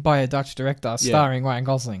made by a Dutch director, starring Ryan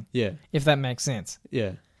Gosling. Yeah, if that makes sense.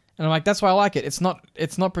 Yeah, and I'm like, that's why I like it. It's not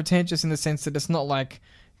pretentious in the sense that it's not like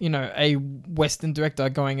a Western director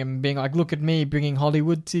going and being like, look at me bringing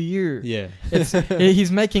Hollywood to you. Yeah, he's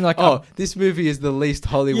making like, this movie is the least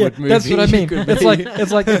Hollywood movie. That's what I mean.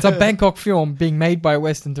 It's a Bangkok film being made by a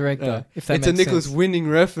Western director. If that makes sense. It's a Nicholas Winding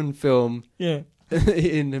Refn film. Yeah,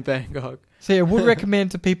 in Bangkok. So I would recommend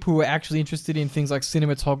to people who are actually interested in things like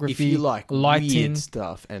cinematography, if you like lighting, weird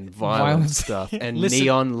stuff and violent stuff and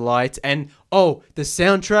neon lights and the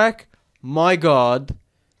soundtrack. My God,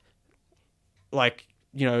 like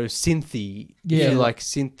synthy. Yeah, if you like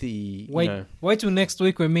synthy. Wait till next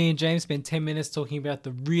week when me and James spend 10 minutes talking about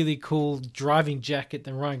the really cool driving jacket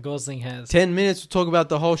that Ryan Gosling has. 10 minutes, we'll talk about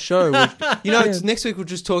the whole show. It's next week. We'll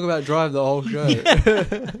just talk about Drive the whole show.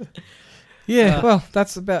 Yeah, well,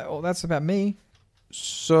 that's about me.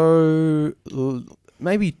 So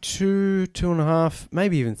maybe 2.5,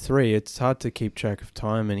 maybe even 3. It's hard to keep track of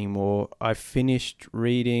time anymore. I finished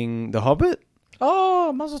reading The Hobbit.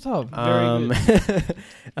 Oh, Mazel Tov. Very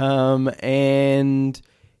good. And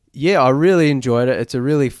yeah, I really enjoyed it. It's a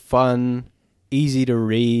really fun, easy to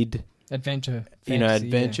read adventure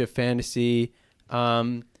fantasy,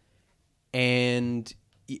 and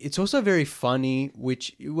it's also very funny,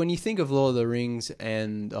 which when you think of Lord of the Rings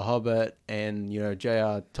and The Hobbit and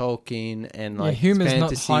J.R. Tolkien and like humor's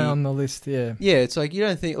fantasy, not high on the list. Yeah, it's like you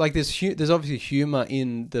don't think like there's obviously humor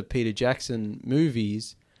in the Peter Jackson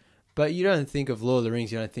movies, but you don't think of Lord of the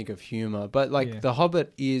Rings, you don't think of humor. But like The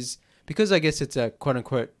Hobbit is, because I guess it's a quote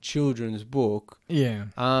unquote children's book. Yeah.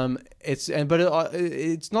 It's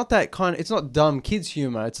not that kind. It's not dumb kids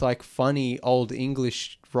humor. It's like funny old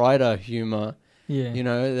English writer humor. Yeah.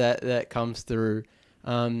 That comes through.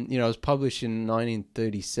 It was published in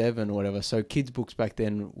 1937 or whatever. So kids' books back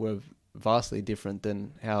then were vastly different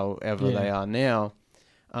than however they are now.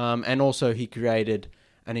 And also he created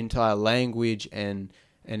an entire language and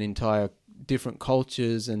an entire different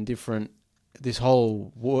cultures and this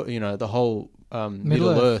whole the whole Middle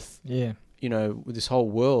Earth. Yeah. This whole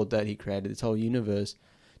world that he created, this whole universe,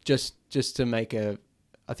 just to make I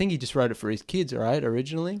think he just wrote it for his kids, right?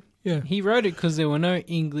 Originally. Yeah. He wrote it because there were no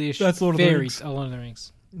English fairies. Lord of the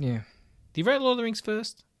Rings. Yeah. Did he write Lord of the Rings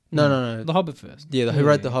first? No. The Hobbit first. Yeah, he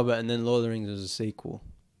wrote The Hobbit, and then Lord of the Rings was a sequel,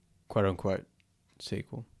 quote unquote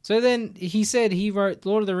sequel. So then he said he wrote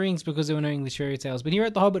Lord of the Rings because there were no English fairy tales, but he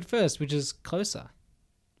wrote The Hobbit first, which is closer.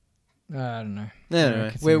 I don't know.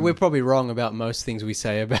 No. We're probably wrong about most things we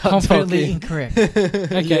say about completely Tolkien. Incorrect.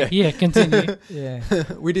 Okay, continue. Yeah.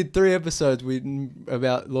 We did 3 episodes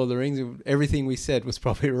about Lord of the Rings. Everything we said was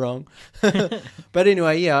probably wrong. But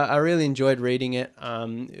anyway, I really enjoyed reading it.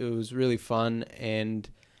 It was really fun, and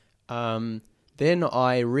Then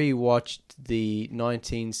I rewatched the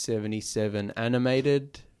 1977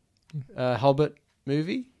 animated Hobbit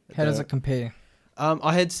movie. How does it compare?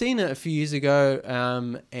 I had seen it a few years ago,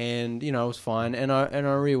 and it was fine. And I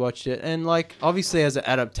rewatched it, and like obviously as an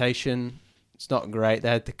adaptation, it's not great. They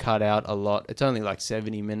had to cut out a lot. It's only like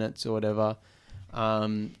 70 minutes or whatever.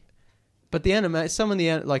 But some of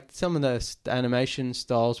the animation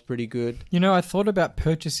style's pretty good. I thought about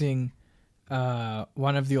purchasing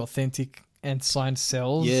one of the authentic and signed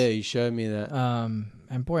cells. Yeah, you showed me that.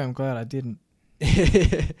 And boy, I'm glad I didn't.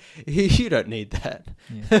 You don't need that.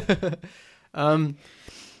 Yeah.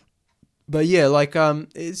 But yeah, like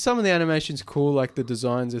some of the animation's cool, like the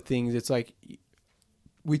designs of things. It's like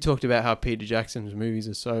we talked about how Peter Jackson's movies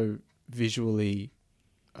are so visually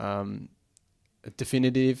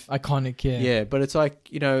definitive, iconic. Yeah, but it's like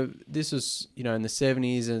this was in the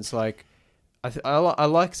 70s, and it's like I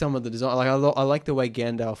like some of the design. Like I like the way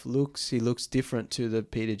Gandalf looks. He looks different to the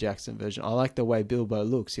Peter Jackson version. I like the way Bilbo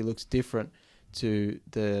looks. He looks different to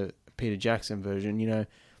the Peter Jackson version.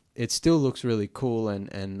 It still looks really cool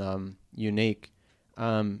and unique.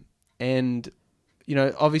 And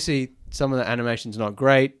obviously some of the animation's not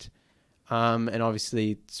great. And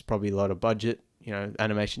obviously it's probably a lot of budget.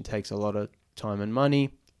 Animation takes a lot of time and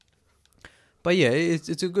money. But yeah,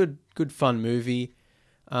 it's a good fun movie.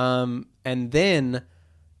 And then,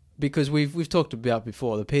 because we've talked about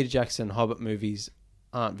before, the Peter Jackson Hobbit movies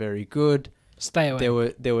aren't very good. Stay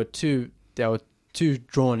away. There were too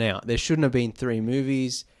drawn out. There shouldn't have been 3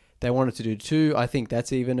 movies. They wanted to do 2. I think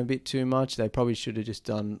that's even a bit too much. They probably should have just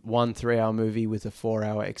done 1 3-hour movie with a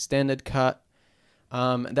 4-hour extended cut.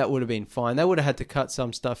 That would have been fine. They would have had to cut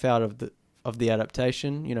some stuff out of the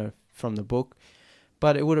adaptation, from the book,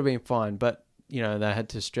 but it would have been fine. But they had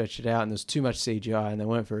to stretch it out, and there's too much CGI, and they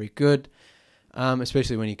weren't very good,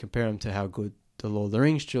 especially when you compare them to how good the Lord of the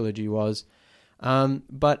Rings trilogy was.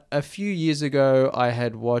 But a few years ago, I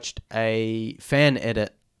had watched a fan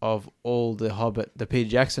edit of all the Peter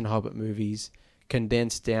Jackson Hobbit movies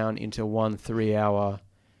condensed down into 1 3-hour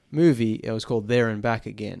movie. It was called There and Back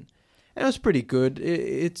Again, and it was pretty good.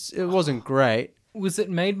 It wasn't great. Was it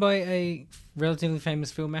made by a relatively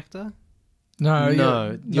famous film actor?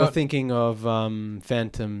 No, you're thinking of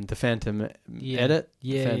Phantom edit,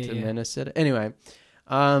 Phantom Menace edit. Anyway,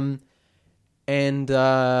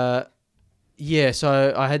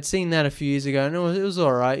 so I had seen that a few years ago, and it was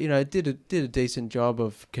all right. It did a decent job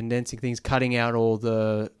of condensing things, cutting out all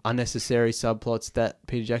the unnecessary subplots that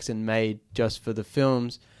Peter Jackson made just for the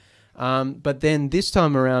films. But then this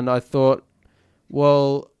time around, I thought,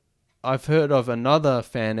 well, I've heard of another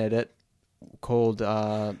fan edit called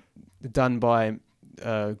done by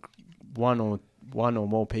one or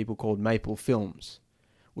more people called Maple Films,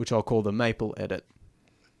 which I'll call the Maple edit.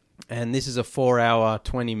 And this is a 4-hour,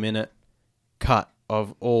 20-minute cut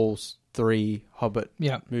of all 3 Hobbit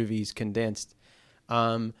movies condensed,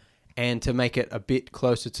 and to make it a bit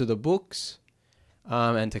closer to the books,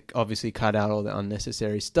 and to obviously cut out all the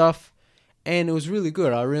unnecessary stuff. And it was really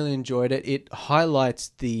good. I really enjoyed it. It highlights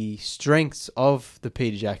the strengths of the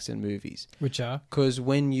Peter Jackson movies. Which are? Because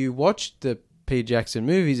when you watch the Peter Jackson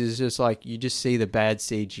movies, it's just like you just see the bad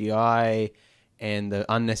CGI and the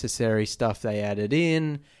unnecessary stuff they added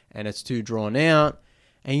in, and it's too drawn out.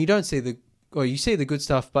 And you don't see you see the good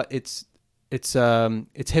stuff, but it's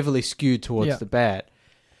heavily skewed towards the bad.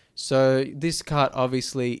 So this cut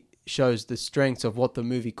obviously shows the strengths of what the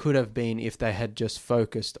movie could have been if they had just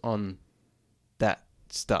focused on that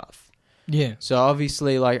stuff. Yeah. So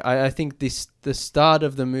obviously, like I think the start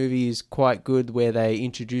of the movie is quite good, where they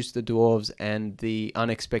introduce the dwarves and the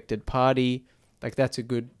unexpected party. Like that's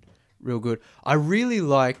real good.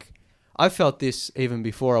 I felt this even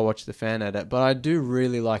before I watched the fan edit, but I do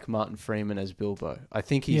really like Martin Freeman as Bilbo. I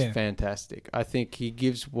think he's fantastic. I think he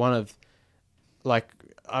gives one of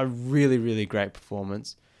a really, really great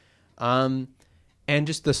performance. And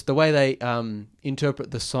just the way they interpret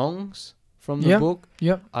the songs from the book.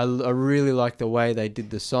 Yep. I really like the way they did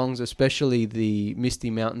the songs, especially the Misty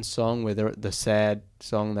Mountain song, where the sad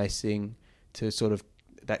song they sing to sort of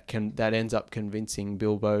that ends up convincing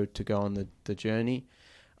Bilbo to go on the journey.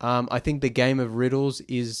 I think the game of riddles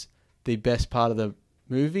is the best part of the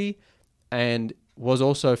movie, and was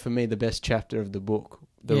also for me the best chapter of the book.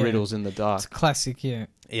 The riddles in the dark. It's classic, yeah.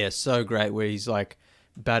 Yeah, so great, where he's like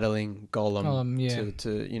battling Gollum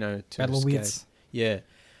to battle escape. wits. Yeah.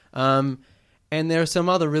 And there are some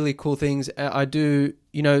other really cool things. The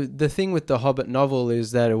thing with the Hobbit novel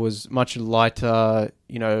is that it was much lighter,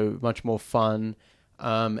 much more fun.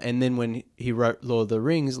 And then when he wrote Lord of the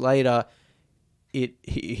Rings later,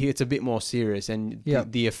 it's a bit more serious, and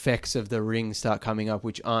the effects of the ring start coming up,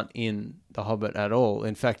 which aren't in The Hobbit at all.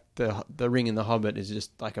 In fact, the ring in The Hobbit is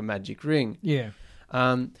just like a magic ring. Yeah.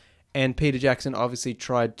 And Peter Jackson obviously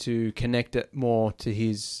tried to connect it more to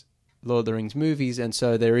his Lord of the Rings movies, and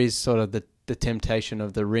so there is sort of the temptation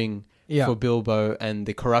of the ring for Bilbo and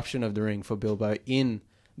the corruption of the ring for Bilbo in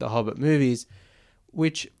the Hobbit movies,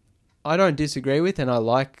 which I don't disagree with, and I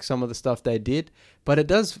like some of the stuff they did, but it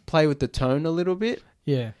does play with the tone a little bit.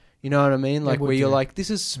 Yeah. You know what I mean? Like where you're like, this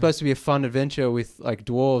is supposed to be a fun adventure with like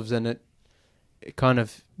dwarves, and it kind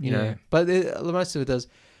of, you know, but most of it does.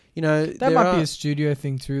 You know, that might be a studio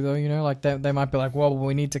thing too, though. You know, like they might be like, well,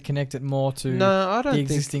 we need to connect it more to the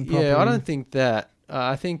existing property. Yeah, I don't think that.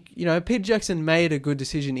 I think, you know, Peter Jackson made a good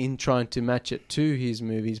decision in trying to match it to his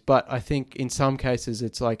movies, but I think in some cases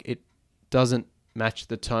it's like it doesn't match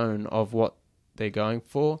the tone of what they're going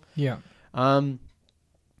for. Yeah.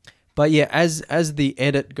 But yeah, as the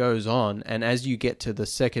edit goes on, and as you get to the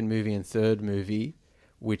second movie and third movie,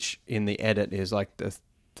 which in the edit is like the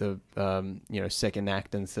second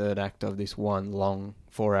act and third act of this one long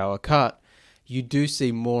 4-hour cut, you do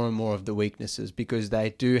see more and more of the weaknesses, because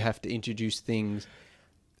they do have to introduce things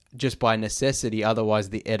just by necessity, otherwise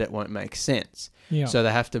the edit won't make sense. Yeah. So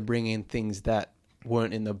they have to bring in things that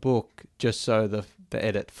weren't in the book just so the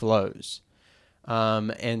edit flows.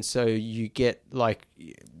 And so you get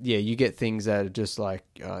you get things that are just like,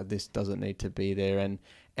 this doesn't need to be there.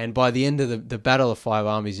 And by the end of the Battle of Five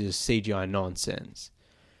Armies is CGI nonsense.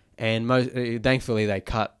 And thankfully they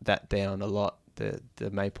cut that down a lot. The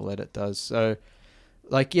Maple edit does. So,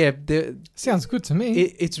 like, yeah, sounds good to me.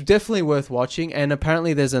 It's definitely worth watching. And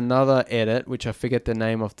apparently there's another edit, which I forget the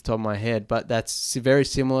name off the top of my head, but that's very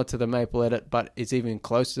similar to the Maple edit, but it's even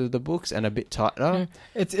closer to the books and a bit tighter.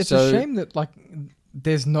 Yeah. It's a shame that like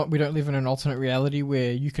we don't live in an alternate reality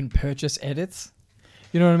where you can purchase edits.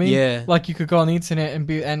 You know what I mean? Yeah. Like you could go on the internet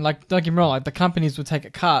and like, don't get me wrong, like the companies would take a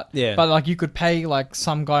cut. Yeah. But like you could pay like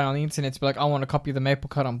some guy on the internet to be like, I want a copy of the Maple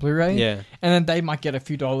cut on Blu-ray. Yeah. And then they might get a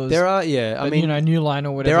few dollars. There are, I mean, you know, New Line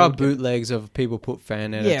or whatever. there are bootlegs of people put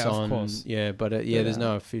fan edits on. Of course. Yeah, but there's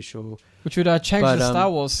no official. Which would change the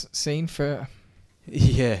Star Wars scene for.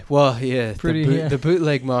 Yeah, well, yeah. The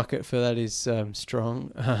bootleg market for that is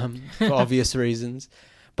strong for obvious reasons.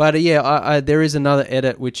 But I there is another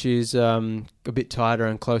edit which is a bit tighter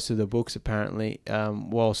and closer to the books apparently,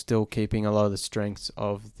 while still keeping a lot of the strengths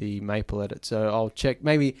of the Maple edit. So I'll check,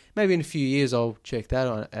 maybe in a few years I'll check that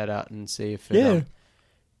out and see if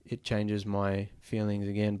it changes my feelings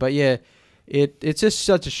again. But yeah, it's just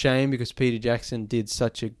such a shame because Peter Jackson did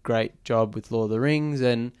such a great job with Lord of the Rings,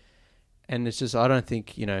 and it's just, I don't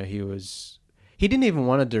think, you know, he didn't even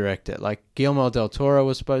want to direct it. Like, Guillermo del Toro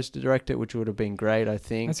was supposed to direct it, which would have been great, I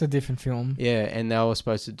think. That's a different film. Yeah, and they were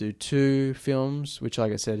supposed to do 2 films, which,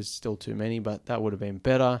 like I said, is still too many, but that would have been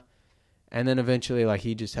better. And then eventually, like,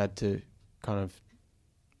 he just had to kind of...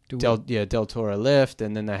 Del Toro left,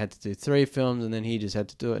 and then they had to do 3 films, and then he just had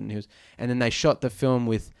to do it. And then they shot the film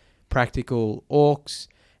with practical orcs,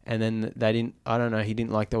 and then they didn't... I don't know, he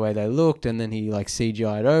didn't like the way they looked, and then he, like,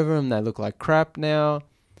 CGI'd over them. They look like crap now.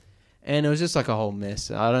 And it was just like a whole mess.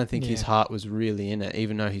 I don't think his heart was really in it,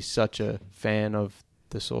 even though he's such a fan of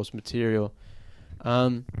the source material.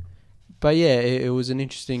 But yeah, it was an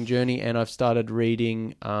interesting journey, and I've started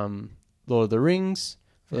reading Lord of the Rings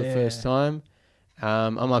for the first time.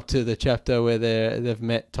 I'm up to the chapter where they've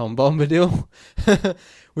met Tom Bombadil,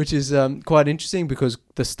 which is quite interesting because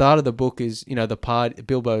the start of the book is, you know,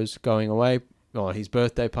 Bilbo's going away, or his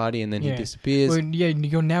birthday party, and then he disappears. Well, yeah,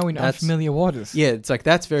 you're now in unfamiliar waters. Yeah, it's like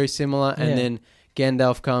that's very similar. And then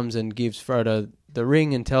Gandalf comes and gives Frodo the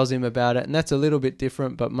ring and tells him about it, and that's a little bit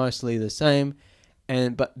different, but mostly the same.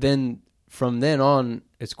 But then from then on,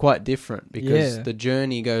 it's quite different because the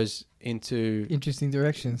journey goes into interesting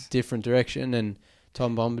directions, different direction, and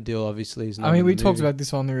Tom Bombadil obviously is not. I mean, we talked about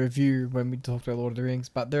this on the review when we talked about Lord of the Rings,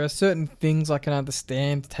 but there are certain things I can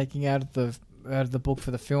understand taking out of the book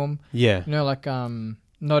for the film. Yeah. You know, like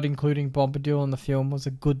not including Bombadil in the film was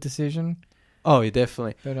a good decision. Oh, yeah,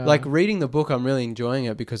 definitely. But, like reading the book, I'm really enjoying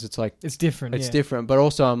it because it's like... It's different, It's different, but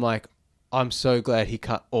also I'm like, I'm so glad he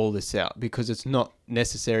cut all this out because it's not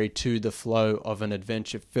necessary to the flow of an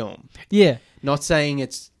adventure film. Yeah. Not saying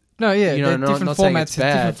it's... No, yeah, you know, different formats.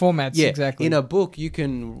 Different formats, yeah, exactly. In a book, you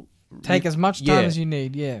can... Take as much time as you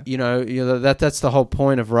need, yeah. You know that's the whole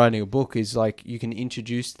point of writing a book is like you can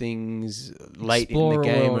introduce things late in the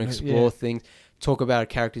game and explore things, talk about a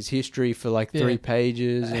character's history for like 3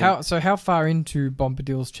 pages. How far into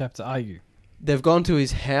Bombadil's chapter are you? They've gone to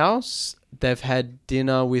his house. they've had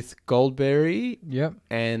dinner with Goldberry. Yep.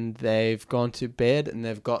 And they've gone to bed and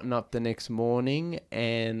they've gotten up the next morning,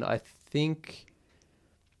 and I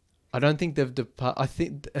don't think they've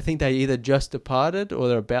departed. I think they either just departed or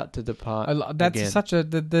they're about to depart. That's again. such a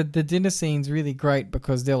the dinner scene's really great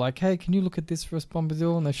because they're like, "Hey, can you look at this for us,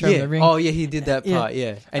 Bombadil?" And they show the ring. Oh yeah, he did that part.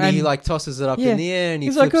 Yeah, and he like tosses it up in the air and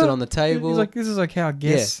he flips it on the table. He's like, "This is okay, I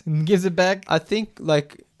guess," and gives it back. I think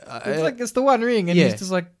like it's the one ring, and he's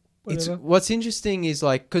just like, whatever. What's interesting is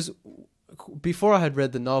like because before I had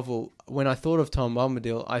read the novel, when I thought of Tom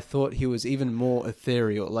Bombadil, I thought he was even more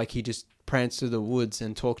ethereal. Like he just pranced through the woods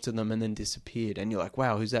and talked to them and then disappeared. And you're like,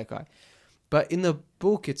 wow, who's that guy? But in the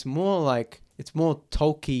book, it's more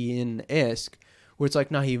Tolkien-esque, where it's like,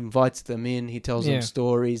 no, he invites them in, he tells them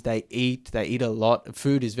stories, they eat a lot.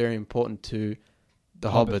 Food is very important to the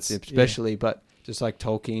hobbits especially, but just like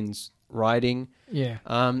Tolkien's writing. Yeah.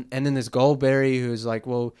 And then there's Goldberry, who's like,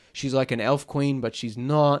 well, she's like an elf queen, but she's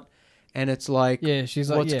not. And it's like, she's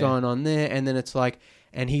like, what's going on there? And then it's like,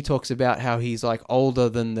 and he talks about how he's like older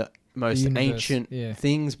than the most ancient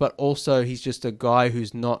things, but also he's just a guy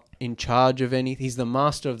who's not in charge of anything. He's the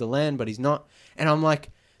master of the land, but he's not. And I'm like,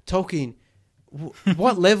 Tolkien,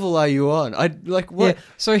 what level are you on? I like what? Yeah.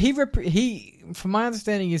 So he, from my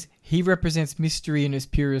understanding, is he represents mystery in its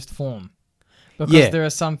purest form, because there are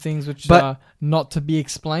some things which are not to be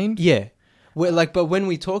explained. Yeah. But when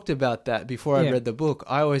we talked about that before I read the book,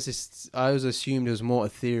 I always assumed it was more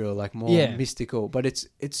ethereal, like more mystical. But it's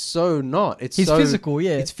so not. He's physical,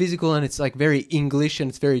 It's physical, and it's like very English, and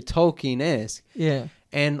it's very Tolkien-esque. Yeah.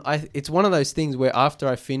 And it's one of those things where after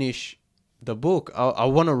I finish the book, I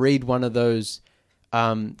want to read one of those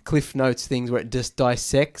Cliff Notes things where it just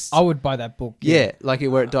dissects. I would buy that book. Yeah, like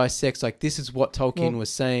where it dissects, like this is what Tolkien was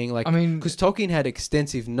saying. Like, I mean, because Tolkien had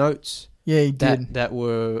extensive notes. Yeah, he did. That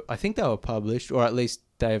were, I think they were published, or at least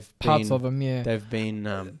they've parts been, of them. Yeah, they've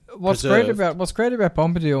been. What's great about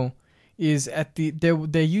Bombadil is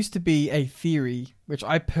there used to be a theory, which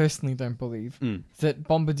I personally don't believe, that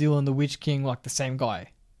Bombadil and the Witch King like the same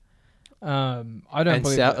guy. I don't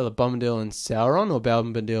believe that. Bombadil and Sauron, or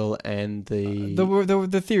Bombadil and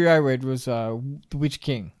the theory I read was the Witch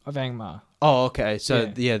King of Angmar. Oh, okay. So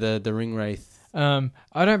the Ring Wraith. I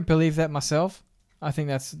don't believe that myself. I think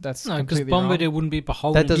that's no, because completely Bombadil wrong. Wouldn't be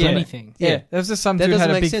beholden to anything. Yeah, there's just some that dude doesn't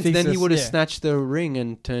had a make big sense. thesis. Then he would have snatched the ring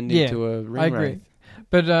and turned into a ring. I agree. Wraith.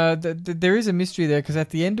 But there is a mystery there, because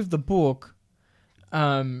at the end of the book,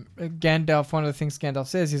 Gandalf, one of the things Gandalf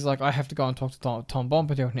says is like, I have to go and talk to Tom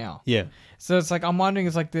Bombadil now. Yeah. So it's like, I'm wondering,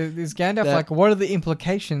 is Gandalf like, what are the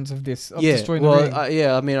implications of this? Of destroying the ring?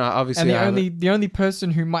 I mean, obviously, and the only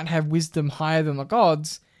person who might have wisdom higher than the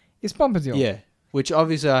gods is Bombadil. Yeah, which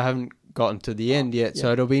obviously I haven't gotten to the end yet,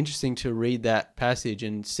 so it'll be interesting to read that passage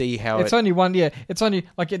and see how it's only one. Yeah, it's only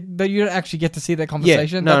like you don't actually get to see that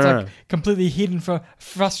conversation. That's completely hidden,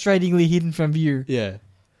 frustratingly hidden from view. Yeah.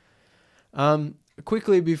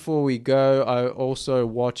 Quickly before we go, I also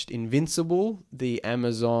watched Invincible, the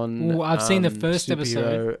Amazon. Ooh, I've seen the first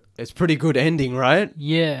episode. It's pretty good ending, right?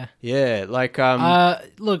 Yeah. Yeah, like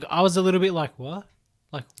look, I was a little bit like, what?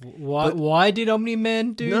 Like, why did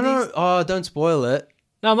Omni-Man do this? No, oh, don't spoil it.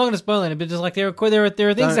 No, I'm not going to spoil it, but just like there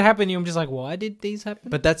are things that happen, and I'm just like, why did these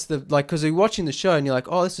happen? But that's because you're watching the show and you're like,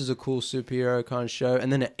 oh, this is a cool superhero kind of show,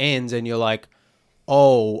 and then it ends and you're like,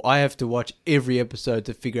 oh, I have to watch every episode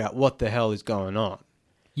to figure out what the hell is going on.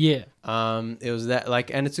 Yeah. It was that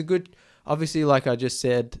and it's a good, obviously, like I just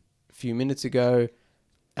said a few minutes ago,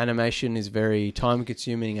 animation is very time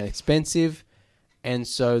consuming and expensive, and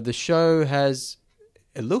so the show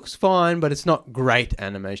it looks fine, but it's not great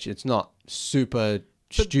animation. It's not super.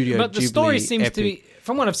 But the story Ghibli seems epic. to be,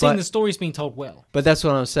 from what I've seen, the story's being told well. But that's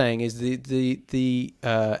what I'm saying is the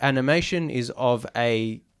animation is of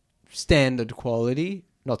a standard quality.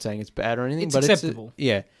 Not saying it's bad or anything, but acceptable.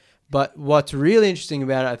 Yeah. But what's really interesting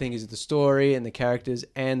about it, I think, is the story and the characters,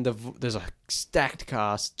 and there's a stacked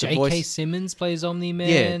cast. J.K. Simmons plays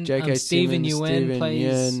Omni-Man. Yeah, J.K. Stephen Simmons, Yeun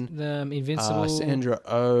plays Invincible. Sandra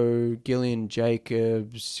Oh, Gillian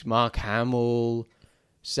Jacobs, Mark Hamill,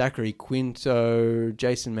 Zachary Quinto,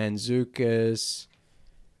 Jason Mantzoukas,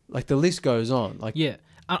 like the list goes on. Like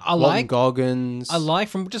I like Goggins. I like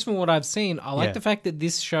from what I've seen. I like the fact that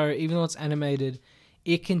this show, even though it's animated,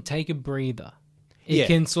 it can take a breather. It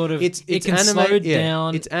can sort of it can slow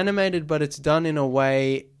down. It's animated, but it's done in a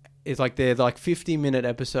way. It's like they're like 50-minute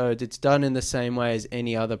episodes. It's done in the same way as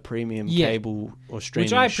any other premium cable or streaming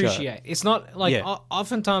show. Which I appreciate. It's not like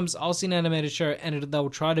oftentimes I'll see an animated show and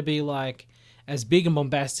they'll try to be like as big and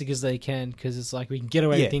bombastic as they can, because it's like we can get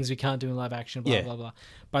away Yeah. with things we can't do in live action, blah, Yeah. blah, blah.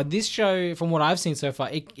 But this show, from what I've seen so far,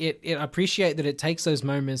 I appreciate that it takes those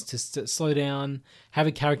moments to slow down, have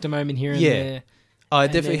a character moment here and Yeah. there. It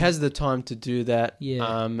And definitely then- has the time to do that.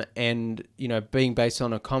 Yeah. And, you know, being based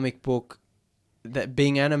on a comic book, that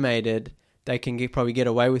being animated, they can probably get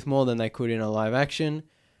away with more than they could in a live action.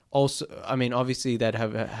 Also, I mean, obviously they'd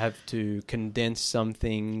have to condense some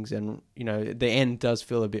things, and, you know, the end does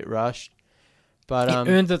feel a bit rushed. But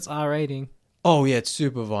It earned its R rating. oh yeah, it's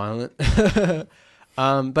super violent.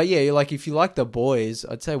 But yeah, like if you like The Boys,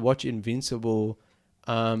 I'd say watch Invincible.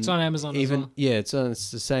 It's on Amazon as well. Yeah, it's the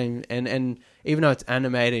same, and even though it's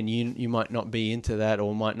animated and you might not be into that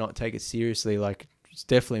or might not take it seriously, like it's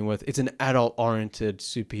definitely worth. It's an adult oriented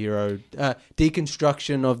superhero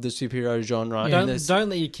deconstruction of the superhero genre. Don't And don't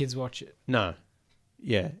let your kids watch it. no,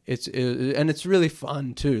 yeah, and it's really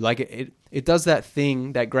fun too. Like it does that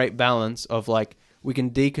thing, that great balance of like we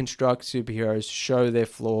can deconstruct superheroes, show their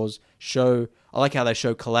flaws, I like how they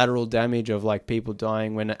show collateral damage of like people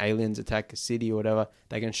dying when aliens attack a city or whatever.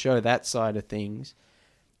 They can show that side of things,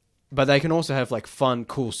 but they can also have like fun,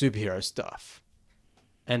 cool superhero stuff,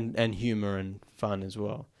 and humor and fun as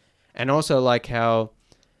well. And also like how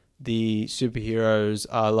the superheroes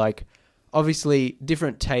are like obviously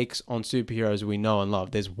different takes on superheroes we know and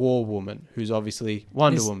love. There's War Woman, who's obviously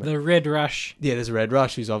Wonder There's Woman. the Red Rush. Yeah, there's Red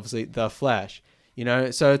Rush, who's obviously the Flash. You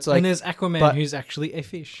know, so it's like And there's Aquaman, but- who's actually a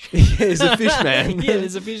fish. he's a fish man. Yeah,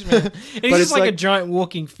 there's a fish man. And he's But just it's like a like- giant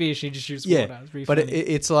walking fish. He just shoots Yeah, water. It's really but funny.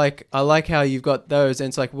 it's like I like how you've got those, and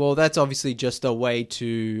it's like, well, that's obviously just a way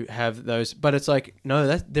to have those. But it's like,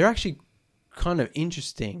 no, they're actually kind of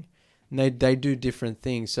interesting. And they do different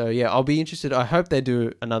things. So yeah, I'll be interested. I hope they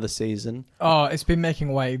do another season. Oh, it's been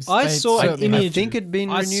making waves. I They saw an certainly I image- think it'd been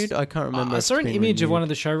I s- renewed. I can't remember. I if saw it's an been image of renewed. one of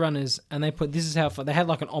the showrunners, and they put, this is how far, they had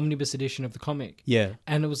like an omnibus edition of the comic. Yeah.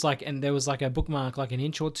 And it was like, and there was like a bookmark, like an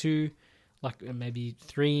inch or two, like maybe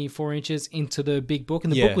 3-4 inches into the big book.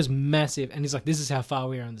 And the Yeah. book was massive. And he's like, this is how far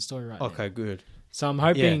we are in the story right now. Okay, good. So I'm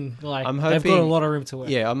hoping, like, I'm they've got a hoping- lot of room to work.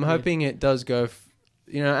 Yeah, I'm with. hoping it does go.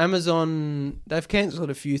 You know, Amazon, they've cancelled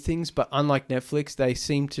a few things, but unlike Netflix, they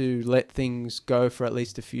seem to let things go for at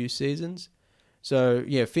least a few seasons. So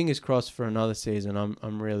yeah, fingers crossed for another season.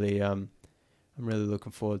 I'm really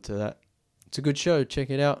looking forward to that. It's a good show. Check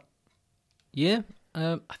it out. Yeah.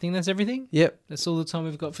 I think that's everything. Yep. That's all the time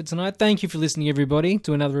we've got for tonight. Thank you for listening, everybody,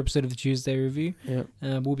 to another episode of the Tuesday Review. Yep.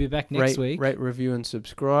 We'll be back next week. Rate, review, and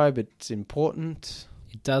subscribe. It's important.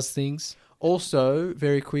 It does things. Also,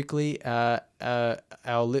 very quickly,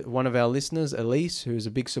 one of our listeners, Elise, who's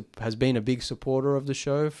has been a big supporter of the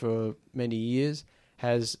show for many years,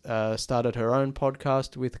 has started her own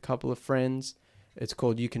podcast with a couple of friends. It's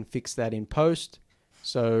called You Can Fix That in Post.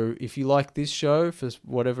 So if you like this show for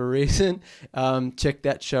whatever reason, check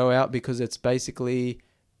that show out, because it's basically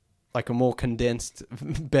like a more condensed,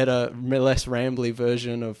 better, less rambly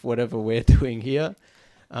version of whatever we're doing here.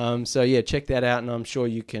 So yeah, check that out, and I'm sure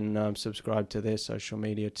you can subscribe to their social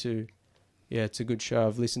media too. Yeah, it's a good show.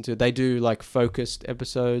 I've listened to it. They do like focused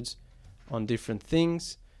episodes on different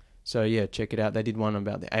things. So yeah, check it out. They did one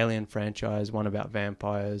about the Alien franchise, one about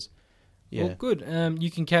vampires. Yeah. Well, good. You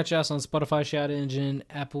can catch us on Spotify, Shout Engine,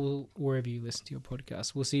 Apple, wherever you listen to your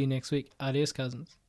podcast. We'll see you next week. Adios, cousins.